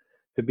 to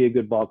be a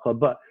good ball club.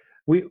 But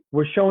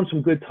we're showing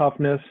some good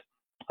toughness.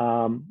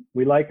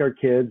 We like our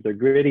kids. They're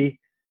gritty.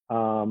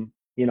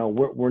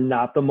 We're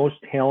not the most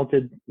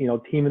talented,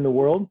 team in the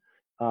world.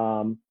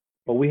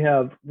 But we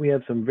have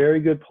some very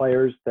good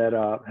players that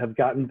have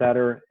gotten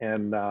better,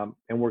 and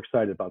we're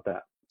excited about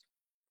that.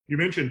 You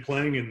mentioned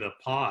playing in the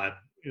pod,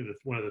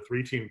 one of the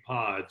 3-team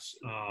pods,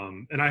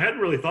 and I hadn't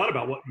really thought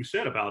about what you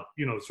said about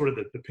sort of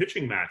the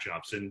pitching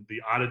matchups and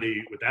the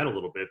oddity with that a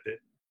little bit,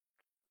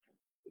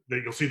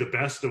 that you'll see the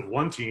best of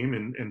one team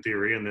in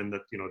theory, and then the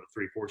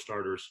 3-4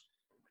 starters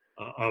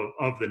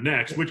of the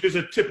next, which is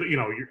a typical,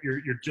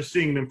 you're just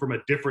seeing them from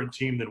a different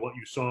team than what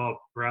you saw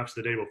perhaps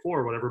the day before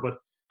or whatever. But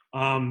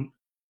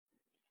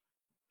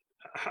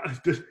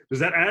does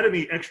that add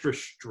any extra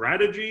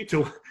strategy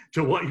to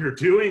what you're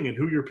doing and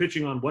who you're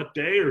pitching on what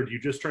day, or do you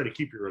just try to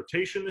keep your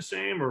rotation the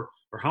same, or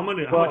how much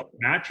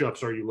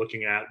matchups are you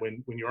looking at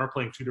when you are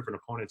playing 2 different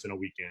opponents in a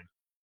weekend?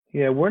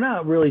 Yeah, we're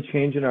not really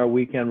changing our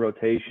weekend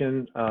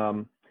rotation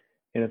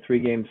in a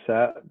 3-game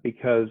set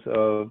because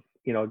of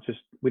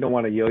we don't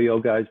want to yo-yo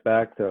guys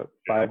back to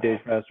 5 days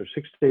rest or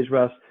 6 days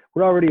rest.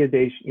 We're already a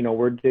day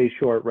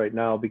short right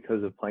now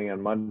because of playing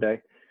on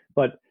Monday,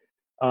 but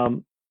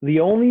the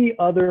only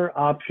other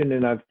option,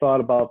 and I've thought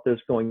about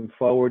this going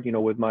forward,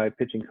 with my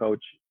pitching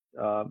coach,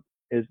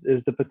 is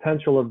the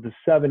potential of the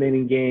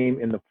 7-inning game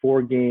and the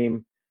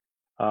 4-game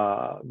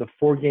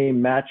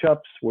matchups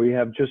where you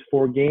have just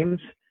 4 games,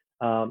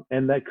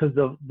 and that because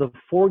the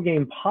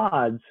 4-game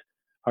pods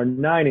are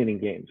 9-inning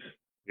games,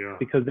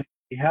 because they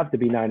have to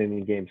be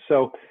 9-inning games.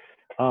 So,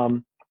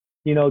 do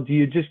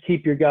you just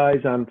keep your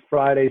guys on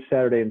Friday,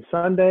 Saturday, and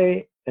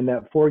Sunday in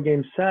that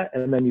 4-game set,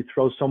 and then you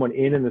throw someone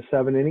in the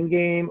 7-inning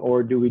game,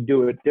 or do we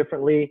do it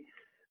differently?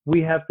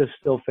 We have to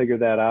still figure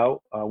that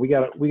out. We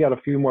got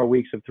a few more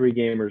weeks of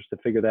 3-gamers to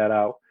figure that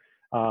out.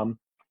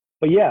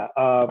 But yeah,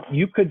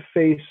 you could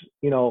face,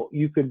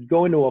 you could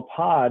go into a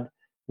pod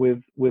with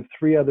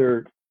 2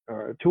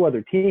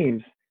 other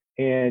teams,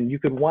 and you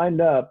could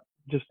wind up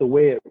just the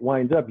way it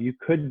winds up. You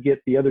could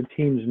get the other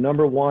team's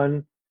number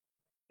 1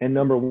 and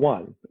number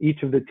 1,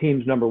 each of the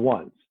team's number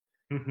 1s.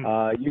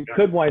 You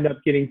could wind up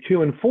getting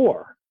 2 and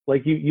 4.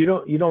 Like you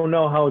don't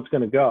know how it's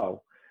going to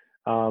go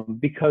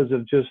because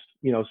of just,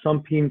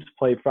 some teams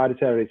play Friday,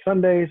 Saturday,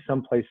 Sunday.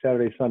 Some play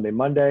Saturday, Sunday,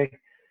 Monday.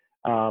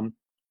 The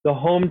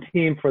home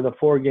team for the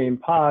 4-game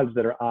pods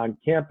that are on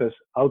campus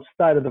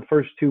outside of the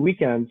first 2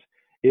 weekends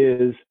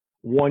is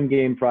 1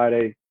 game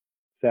Friday,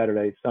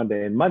 Saturday,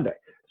 Sunday, and Monday.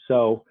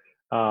 So,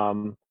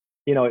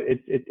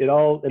 it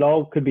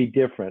all could be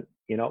different,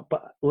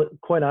 but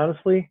quite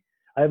honestly,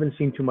 I haven't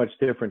seen too much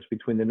difference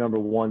between the number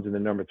 1s and the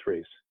number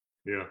 3s.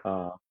 Yeah.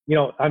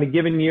 On a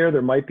given year,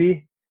 there might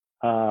be.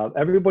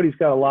 Everybody's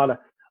got a lot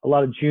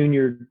of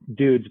junior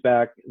dudes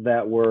back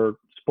that were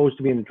supposed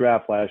to be in the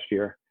draft last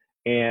year,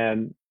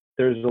 and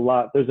there's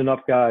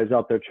enough guys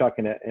out there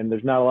chucking it, and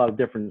there's not a lot of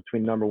difference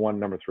between number 1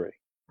 and number 3,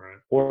 right,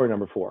 or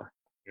number 4.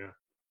 Yeah.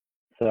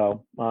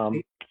 So,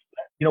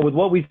 with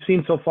what we've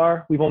seen so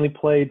far, we've only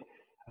played,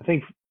 I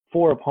think,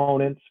 4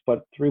 opponents,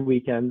 but 3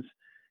 weekends.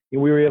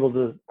 We were able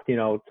to,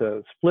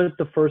 to split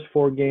the first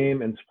 4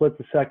 game and split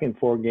the second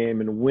 4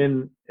 game and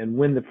win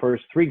the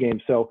first 3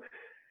 games. So,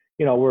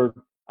 we're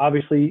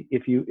obviously,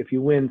 if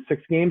you win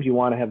 6 games, you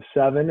want to have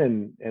 7,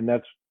 and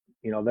that's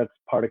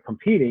part of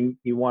competing.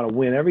 You want to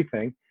win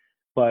everything,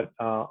 but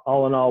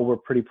all in all, we're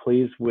pretty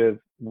pleased with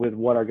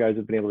what our guys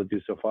have been able to do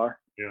so far.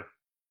 Yeah.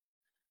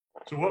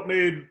 So what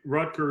made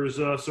Rutgers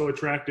so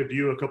attractive to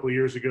you a couple of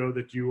years ago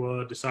that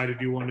you decided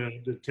you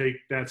wanted to take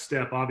that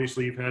step?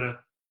 Obviously, you've had a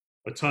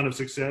ton of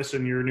success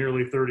in your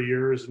nearly 30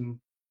 years and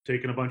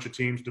taken a bunch of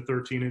teams to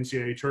 13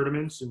 NCAA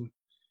tournaments, and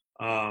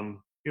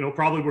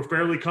probably were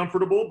fairly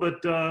comfortable,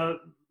 but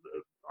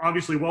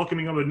obviously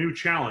welcoming of a new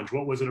challenge.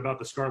 What was it about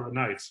the Scarlet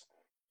Knights?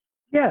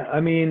 Yeah,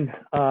 I mean,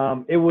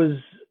 it was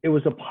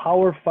a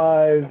Power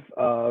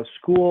 5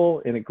 school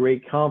in a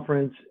great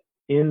conference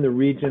in the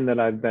region that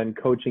I've been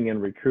coaching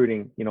and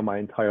recruiting, my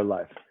entire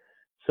life.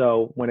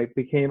 So when it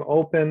became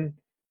open,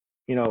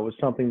 it was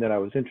something that I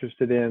was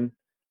interested in.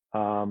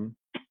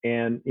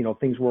 And,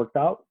 things worked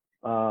out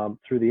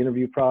through the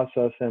interview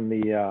process, and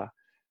it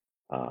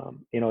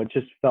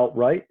just felt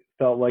right.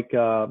 Felt like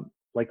a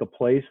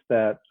place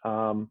that,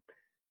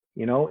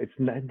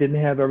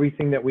 didn't have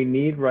everything that we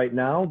need right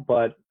now,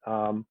 but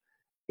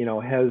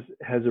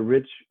has a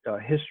rich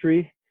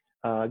history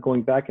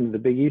going back into the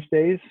Big East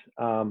days,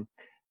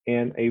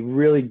 and a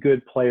really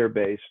good player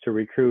base to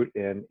recruit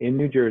in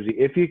New Jersey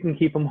if you can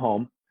keep them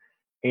home.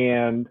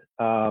 And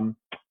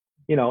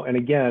and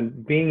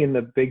again, being in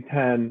the Big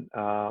Ten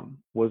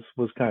was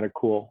kind of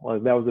cool.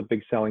 That was a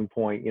big selling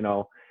point,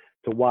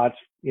 to watch,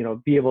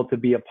 be able to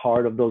be a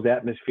part of those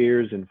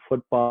atmospheres in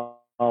football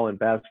and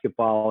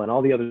basketball and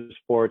all the other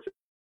sports,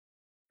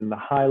 and the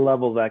high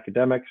level of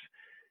academics,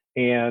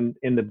 and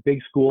in the big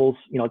schools.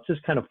 It's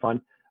just kind of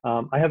fun.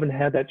 I haven't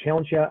had that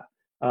challenge yet,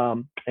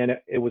 and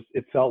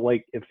it felt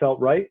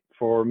right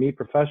for me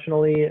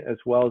professionally as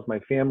well as my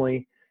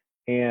family.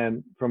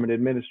 And from an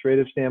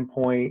administrative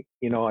standpoint,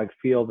 I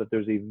feel that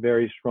there's a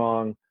very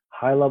strong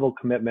high-level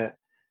commitment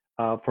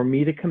for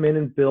me to come in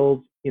and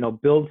build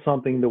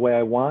something the way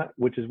I want,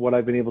 which is what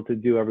I've been able to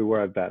do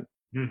everywhere I've been.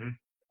 Mm-hmm.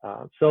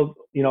 So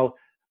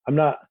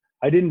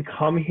I didn't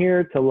come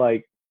here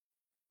to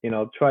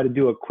try to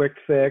do a quick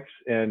fix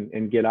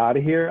and get out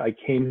of here. I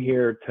came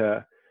here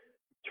to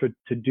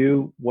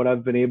do what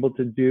I've been able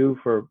to do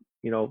for,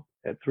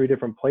 at 3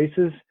 different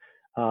places.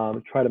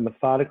 Try to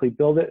methodically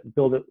build it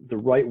the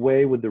right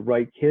way with the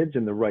right kids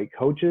and the right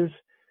coaches,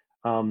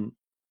 and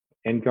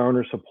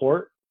garner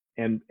support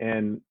and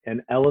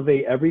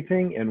elevate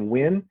everything and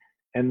win.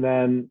 And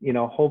then,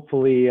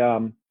 hopefully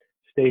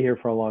stay here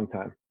for a long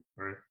time.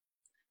 Right.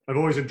 I've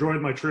always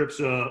enjoyed my trips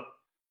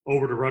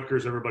over to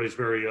Rutgers. Everybody's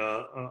very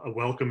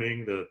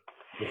welcoming. The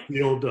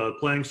field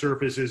playing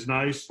surface is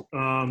nice.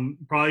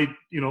 Probably,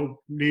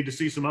 need to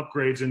see some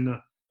upgrades in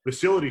the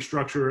facility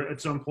structure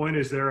at some point.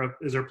 Is there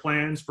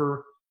plans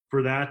for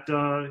that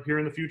here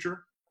in the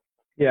future?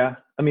 Yeah,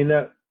 I mean,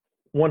 that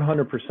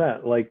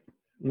 100%.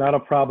 Not a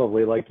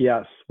probably.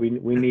 Yes, we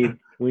need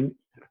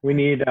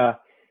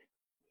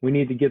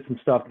to get some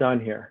stuff done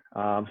here,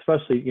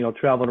 especially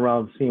traveling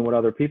around seeing what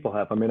other people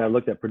have. I mean, I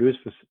looked at Purdue's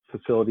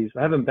facilities.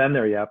 I haven't been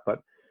there yet, but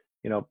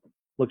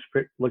looks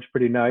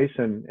pretty nice,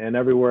 and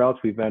everywhere else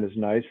we've been is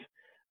nice.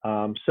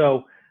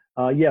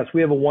 Yes,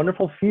 we have a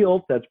wonderful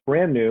field that's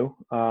brand new,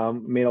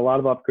 made a lot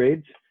of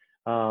upgrades.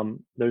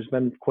 There's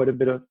been quite a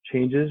bit of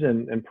changes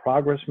and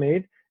progress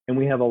made, and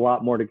we have a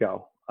lot more to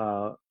go.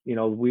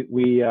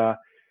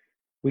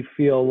 We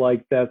feel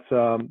like that's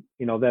a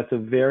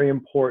very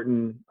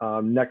important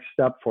next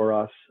step for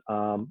us,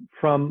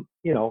 from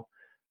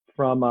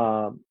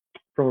a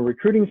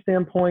recruiting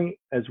standpoint,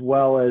 as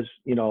well as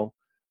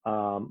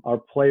our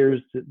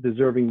players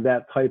deserving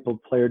that type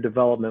of player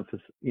development,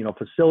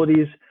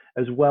 facilities,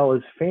 as well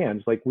as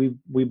fans.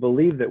 We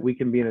believe that we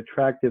can be an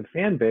attractive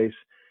fan base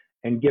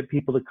and get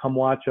people to come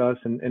watch us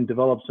and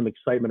develop some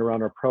excitement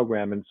around our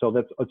program. And so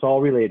it's all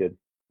related.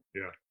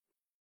 Yeah.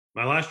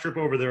 My last trip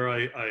over there,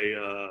 I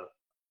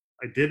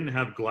didn't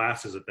have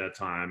glasses at that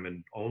time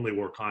and only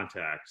wore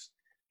contacts.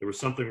 There was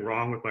something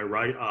wrong with my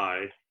right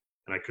eye,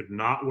 and I could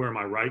not wear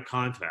my right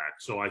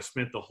contact. So I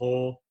spent the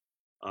whole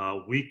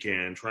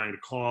weekend trying to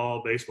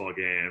call baseball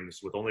games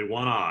with only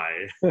one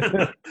eye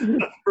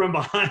from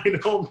behind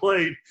home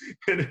plate,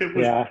 and it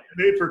was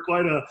made for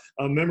quite a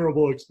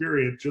memorable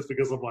experience, just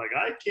because I'm like,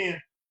 I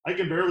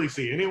can barely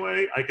see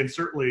anyway. I can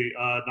certainly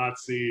not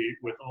see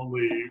with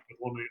only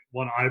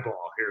one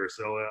eyeball here.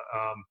 So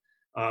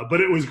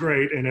but it was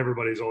great, and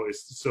everybody's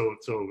always so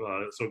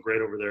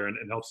great over there and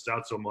helps us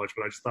out so much.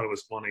 But I just thought it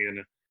was funny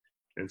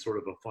and sort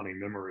of a funny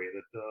memory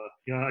that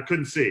I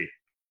couldn't see.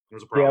 It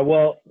was a problem. Yeah,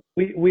 well,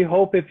 we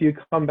hope if you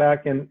come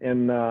back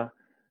in a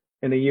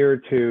year or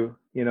two,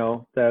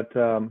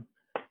 that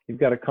you've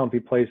got a comfy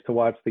place to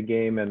watch the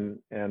game and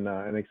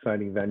an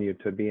exciting venue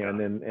to be in.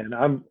 And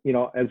I'm,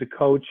 as a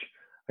coach,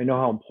 I know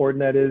how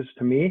important that is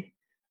to me.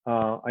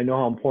 I know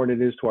how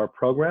important it is to our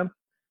program,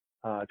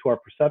 to our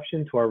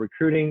perception, to our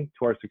recruiting,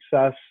 to our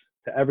success,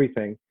 to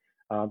everything.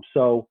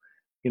 So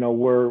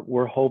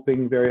we're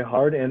hoping very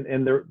hard, and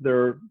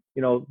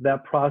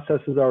that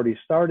process has already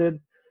started.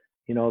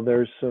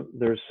 There's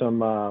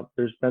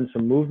been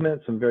some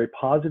movement, some very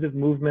positive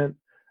movement,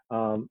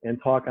 and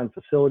talk on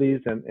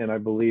facilities, and I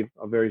believe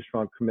a very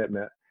strong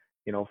commitment,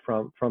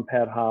 from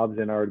Pat Hobbs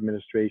and our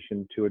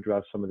administration to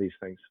address some of these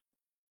things.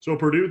 So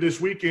Purdue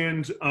this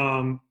weekend,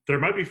 there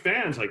might be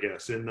fans, I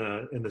guess, in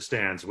the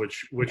stands,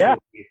 which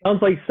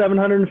sounds like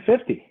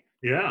 750.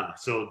 Yeah,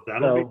 so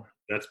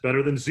that's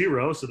better than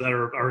 0. So that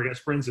are I guess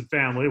friends and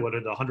family. What are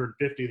the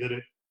 150 that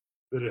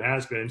it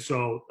has been?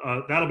 So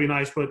that'll be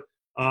nice. But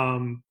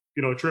a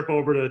trip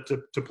over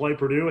to play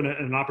Purdue and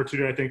an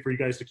opportunity, I think, for you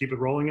guys to keep it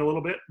rolling a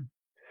little bit.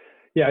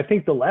 Yeah, I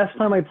think the last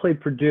time I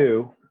played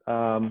Purdue,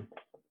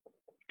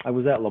 I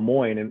was at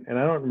Lemoyne, and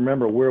I don't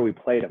remember where we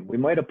played them. We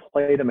might have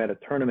played them at a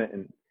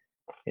tournament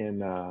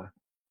in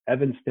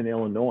Evanston,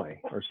 Illinois,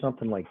 or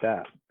something like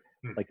that,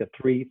 like a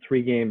three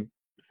game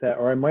set.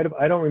 Or I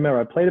don't remember.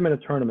 I played them in a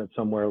tournament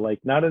somewhere, like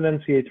not an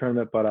NCAA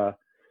tournament, but a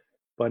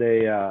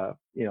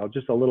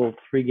just a little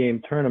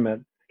 3-game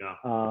tournament. Yeah.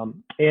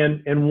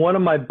 And one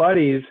of my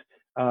buddies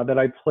that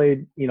I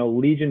played,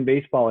 Legion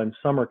baseball and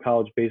summer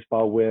college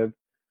baseball with,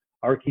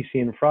 Archie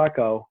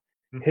Cianfrocco,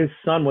 his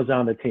son was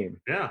on the team.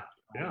 Yeah.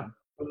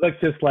 It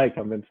looked just like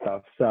him and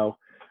stuff. So,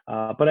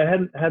 but I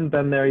hadn't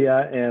been there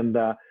yet. And,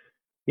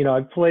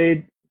 I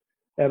played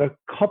at a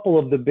couple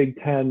of the Big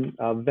Ten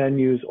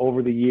venues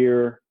over the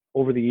years,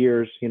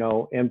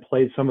 and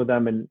played some of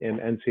them in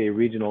NCAA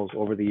regionals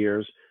over the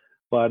years.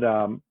 But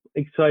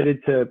excited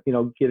to,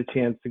 get a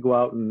chance to go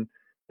out and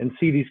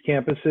see these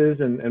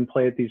campuses and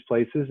play at these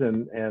places.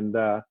 And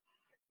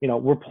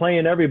we're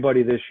playing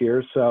everybody this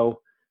year.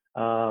 So,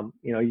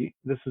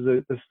 this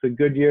is a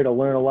good year to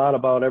learn a lot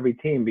about every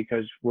team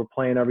because we're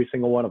playing every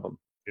single one of them.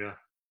 Yeah.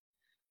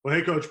 Well,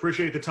 hey, Coach,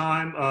 appreciate the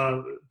time.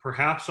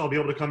 Perhaps I'll be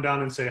able to come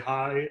down and say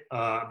hi.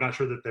 I'm not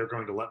sure that they're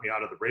going to let me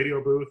out of the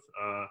radio booth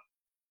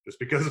just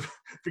because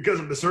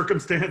of the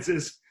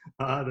circumstances.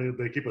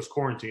 They keep us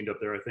quarantined up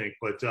there, I think.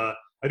 But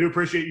I do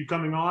appreciate you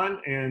coming on,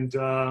 and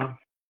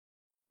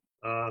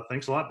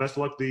thanks a lot. Best of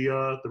luck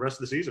the rest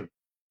of the season.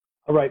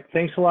 All right.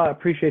 Thanks a lot.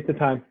 Appreciate the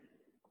time.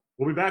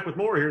 We'll be back with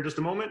more here in just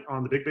a moment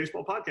on the Big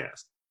Baseball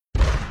Podcast.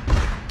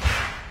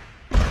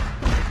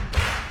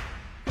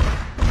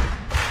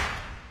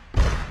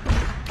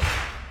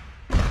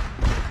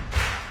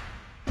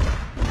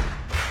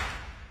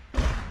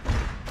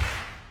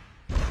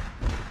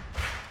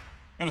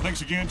 And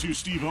thanks again to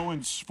Steve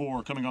Owens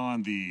for coming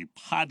on the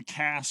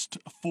podcast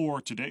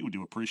for today. We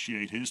do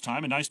appreciate his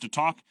time, and nice to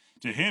talk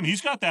to him. He's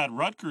got that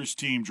Rutgers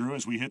team, Drew,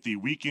 as we hit the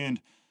weekend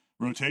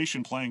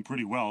rotation, playing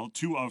pretty well.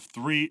 2 of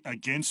 3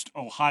 against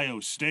Ohio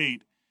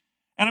State.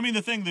 And I mean,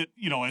 the thing that,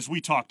 as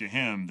we talk to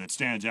him that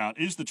stands out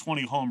is the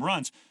 20 home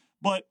runs,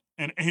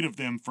 and 8 of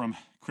them from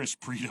Chris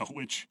Prieto,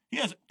 which he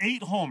has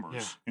 8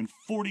 homers in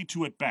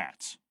 42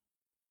 at-bats.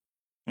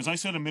 As I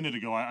said a minute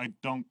ago, I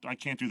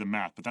can't do the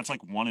math, but that's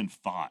like 1 in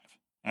 5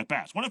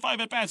 at-bats. 1 in 5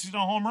 at-bats, he's on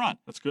a home run.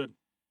 That's good.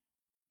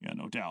 Yeah,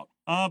 no doubt.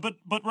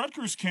 But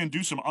Rutgers can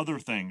do some other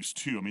things,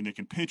 too. I mean, they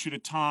can pitch it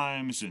at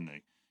times, and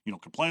they,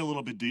 can play a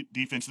little bit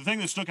defense. The thing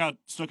that stuck out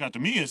to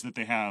me is that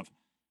they have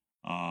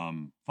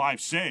 5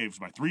 saves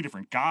by 3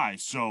 different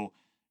guys. So,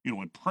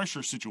 in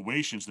pressure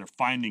situations, they're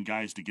finding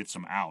guys to get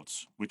some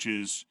outs, which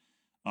is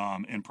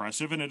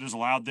impressive, and it has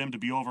allowed them to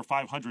be over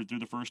 500 through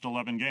the first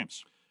 11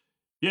 games.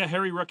 Yeah,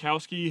 Harry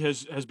Rutkowski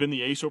has been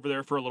the ace over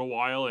there for a little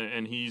while,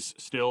 and he's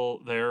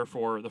still there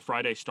for the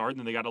Friday start. And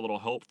then they got a little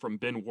help from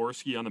Ben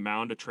Worski on the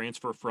mound, a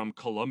transfer from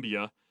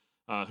Columbia,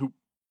 who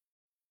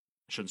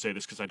I shouldn't say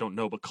this because I don't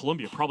know, but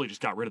Columbia probably just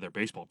got rid of their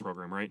baseball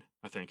program, right?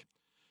 I think.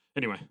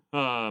 Anyway,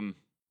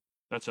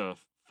 that's a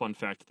fun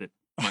fact that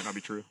might not be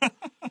true.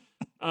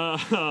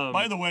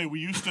 By the way, we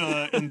used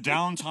to, in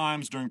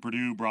downtimes during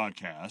Purdue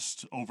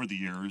broadcast over the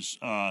years,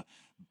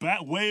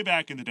 way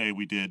back in the day,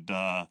 we did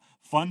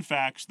fun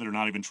facts that are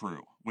not even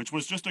true, which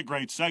was just a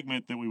great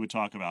segment that we would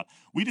talk about.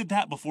 We did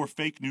that before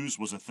fake news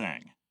was a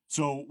thing.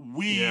 So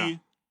we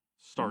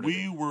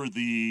were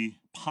the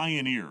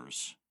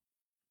pioneers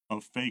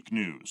of fake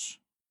news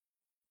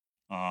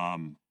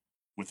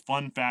with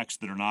fun facts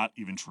that are not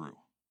even true,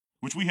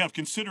 which we have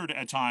considered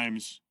at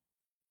times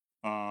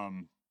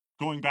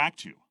going back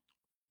to.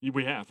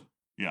 We have.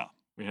 Yeah.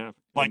 We have.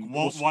 Like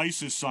Walt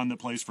Weiss's son that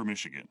plays for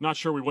Michigan. Not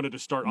sure we wanted to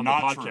start on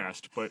not the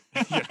podcast, true.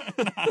 But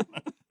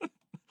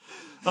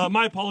yeah.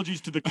 My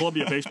apologies to the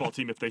Columbia baseball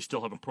team if they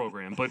still have a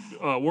program. But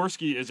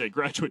Worski is a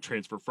graduate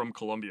transfer from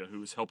Columbia who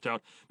has helped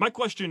out. My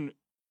question,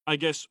 I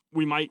guess,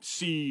 we might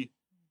see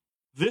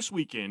this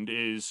weekend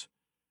is,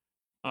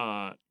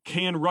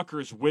 can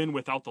Rutgers win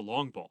without the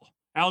long ball?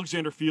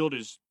 Alexander Field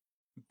has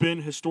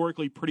been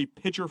historically pretty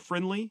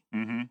pitcher-friendly.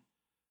 Mm-hmm.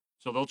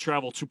 So they'll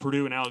travel to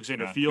Purdue and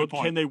Alexander Field.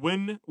 Can they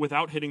win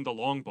without hitting the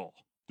long ball?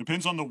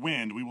 Depends on the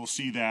wind. We will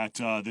see that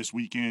this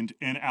weekend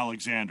in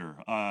Alexander.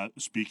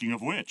 Speaking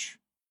of which,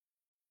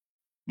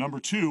 number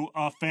 2,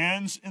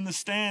 fans in the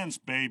stands,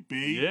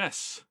 baby.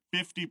 Yes.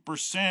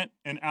 50%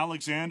 in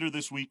Alexander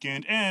this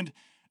weekend. And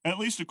at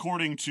least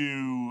according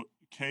to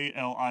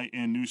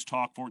KLIN News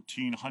Talk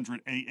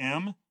 1400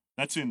 AM,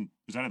 is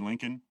that in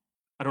Lincoln?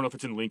 I don't know if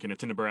it's in Lincoln.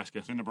 It's in Nebraska.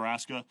 It's in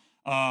Nebraska.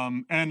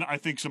 And I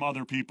think some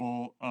other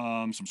people,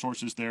 some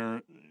sources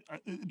there,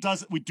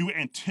 we do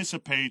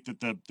anticipate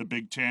that the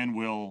Big Ten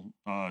will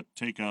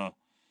take a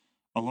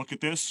look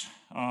at this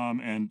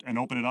and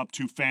open it up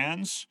to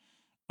fans.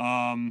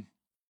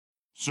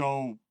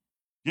 So,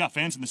 yeah,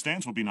 fans in the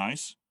stands will be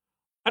nice.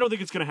 I don't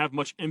think it's going to have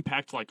much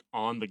impact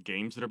on the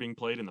games that are being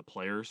played and the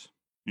players.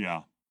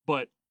 Yeah.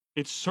 But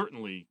it's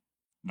certainly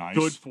nice.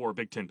 Good for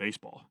Big Ten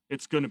baseball.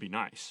 It's going to be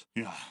nice.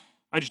 Yeah.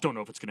 I just don't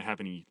know if it's going to have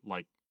any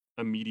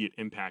immediate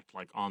impact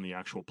on the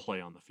actual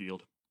play on the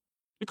field.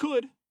 It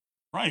could.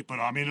 Right, but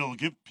I mean it'll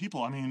give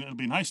people it'll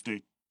be nice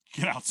to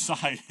get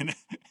outside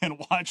and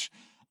watch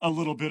a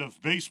little bit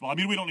of baseball. I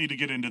mean, we don't need to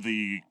get into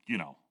the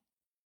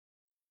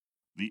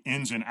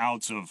ins and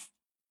outs of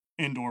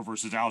indoor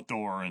versus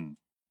outdoor and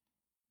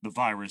the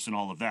virus and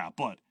all of that,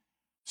 but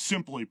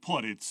simply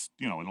put, it's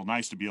it'll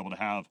nice to be able to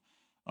have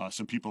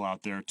some people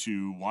out there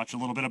to watch a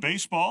little bit of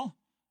baseball.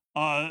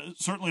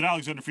 Certainly at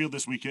Alexander Field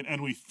this weekend,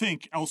 and we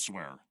think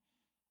elsewhere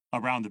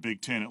around the Big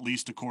Ten, at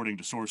least according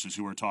to sources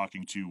who are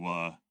talking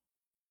to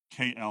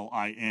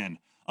KLIN.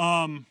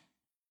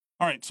 All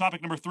All right,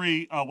 topic number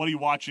 3. What are you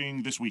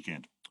watching this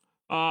weekend?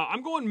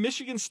 I'm going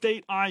Michigan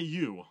State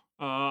IU.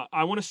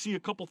 I want to see a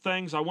couple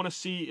things. I want to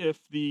see if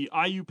the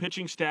IU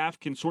pitching staff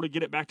can sort of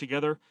get it back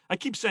together. I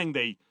keep saying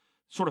they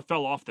sort of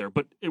fell off there,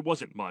 but it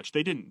wasn't much.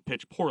 They didn't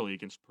pitch poorly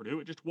against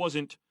Purdue. It just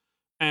wasn't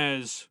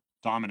as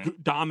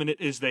dominant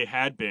as they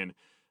had been.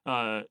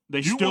 They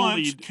you still want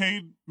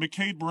lead.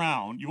 McCade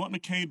Brown. You want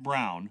McCade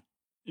Brown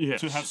Yes.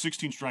 to have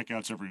 16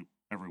 strikeouts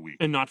every week,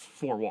 and not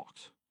 4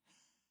 walks.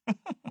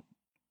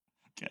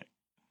 Okay.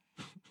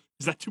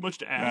 Is that too much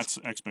to ask?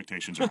 That's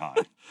expectations are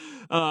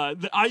high.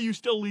 The IU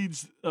still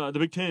leads the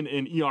Big Ten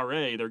in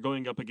ERA. They're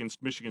going up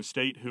against Michigan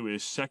State, who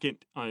is second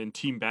in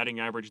team batting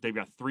average. They've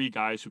got 3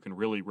 guys who can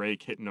really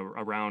rake, hitting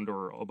around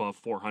or above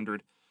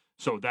 400.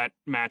 So that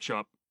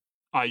matchup,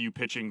 IU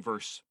pitching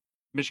versus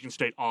Michigan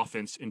State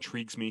offense,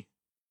 intrigues me.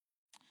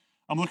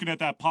 I'm looking at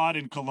that pod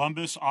in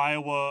Columbus,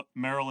 Iowa,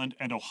 Maryland,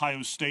 and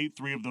Ohio State.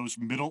 3 of those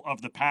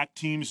middle-of-the-pack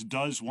teams.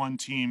 Does one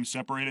team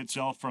separate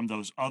itself from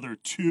those other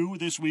 2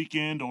 this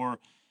weekend, or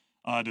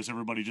does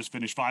everybody just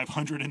finish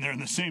 500 and they're in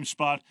the same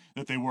spot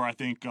that they were? I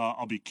think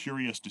I'll be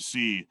curious to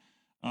see,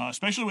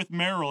 especially with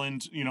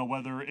Maryland,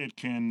 whether it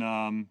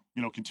can,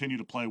 continue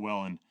to play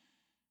well and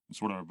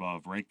sort of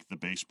rake the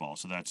baseball.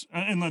 So that's,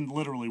 and then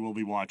literally we'll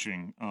be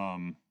watching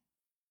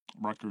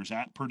Rutgers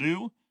at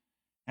Purdue,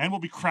 and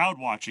we'll be crowd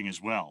watching as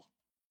well.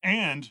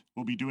 And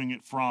we'll be doing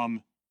it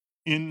from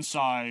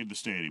inside the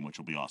stadium, which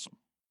will be awesome.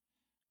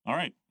 All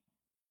right.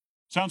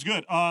 Sounds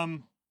good.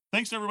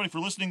 Thanks to everybody for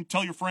listening.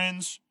 Tell your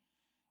friends.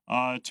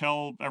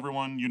 Tell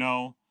everyone you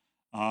know.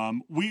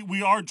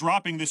 We are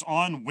dropping this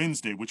on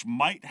Wednesday, which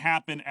might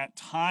happen at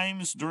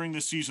times during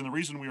this season. The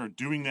reason we are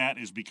doing that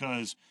is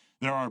because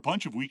there are a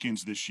bunch of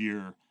weekends this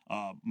year,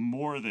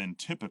 more than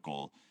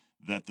typical,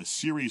 that the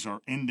series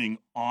are ending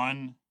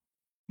on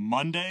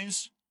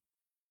Mondays.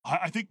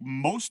 I think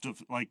most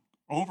of,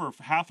 over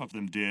half of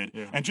them did.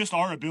 Yeah. And just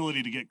our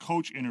ability to get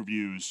coach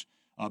interviews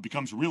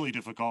becomes really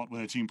difficult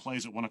when a team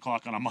plays at 1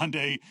 o'clock on a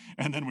Monday,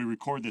 and then we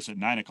record this at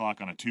 9 o'clock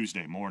on a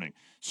Tuesday morning.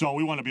 So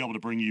we want to be able to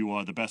bring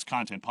you the best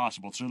content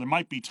possible. So there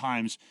might be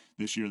times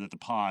this year that the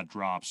pod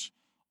drops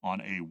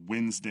on a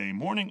Wednesday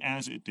morning,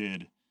 as it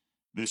did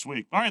this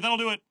week. All right, that'll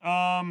do it.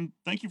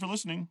 Thank you for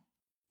listening.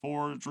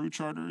 For Drew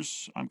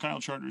Charters, I'm Kyle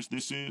Charters.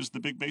 This is the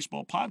Big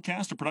Baseball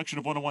Podcast, a production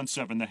of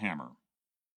 1017 The Hammer.